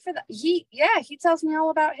can't wait for that. He tells me all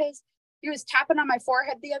about he was tapping on my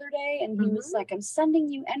forehead the other day and he was like, I'm sending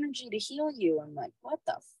you energy to heal you. I'm like, what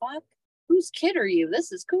the fuck? Whose kid are you?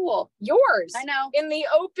 This is cool. Yours. I know. In the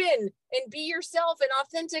open, and be yourself and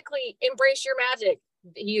authentically embrace your magic.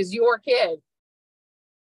 He is your kid.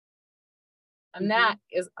 And that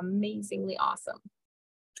is amazingly awesome.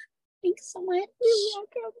 Thanks so much. You're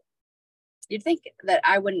welcome. You'd think that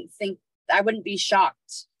I wouldn't be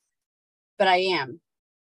shocked, but I am.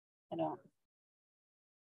 I don't.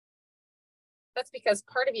 That's because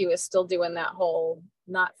part of you is still doing that whole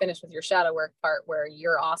not finished with your shadow work part where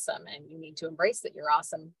you're awesome and you need to embrace that you're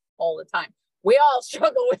awesome all the time. We all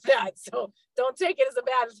struggle with that, so don't take it as a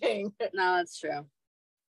bad thing. No, that's true.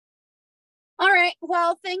 All right.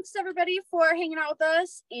 Well, thanks everybody for hanging out with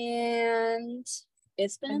us, and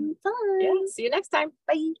it's been fun. Yeah. See you next time.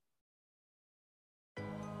 Bye.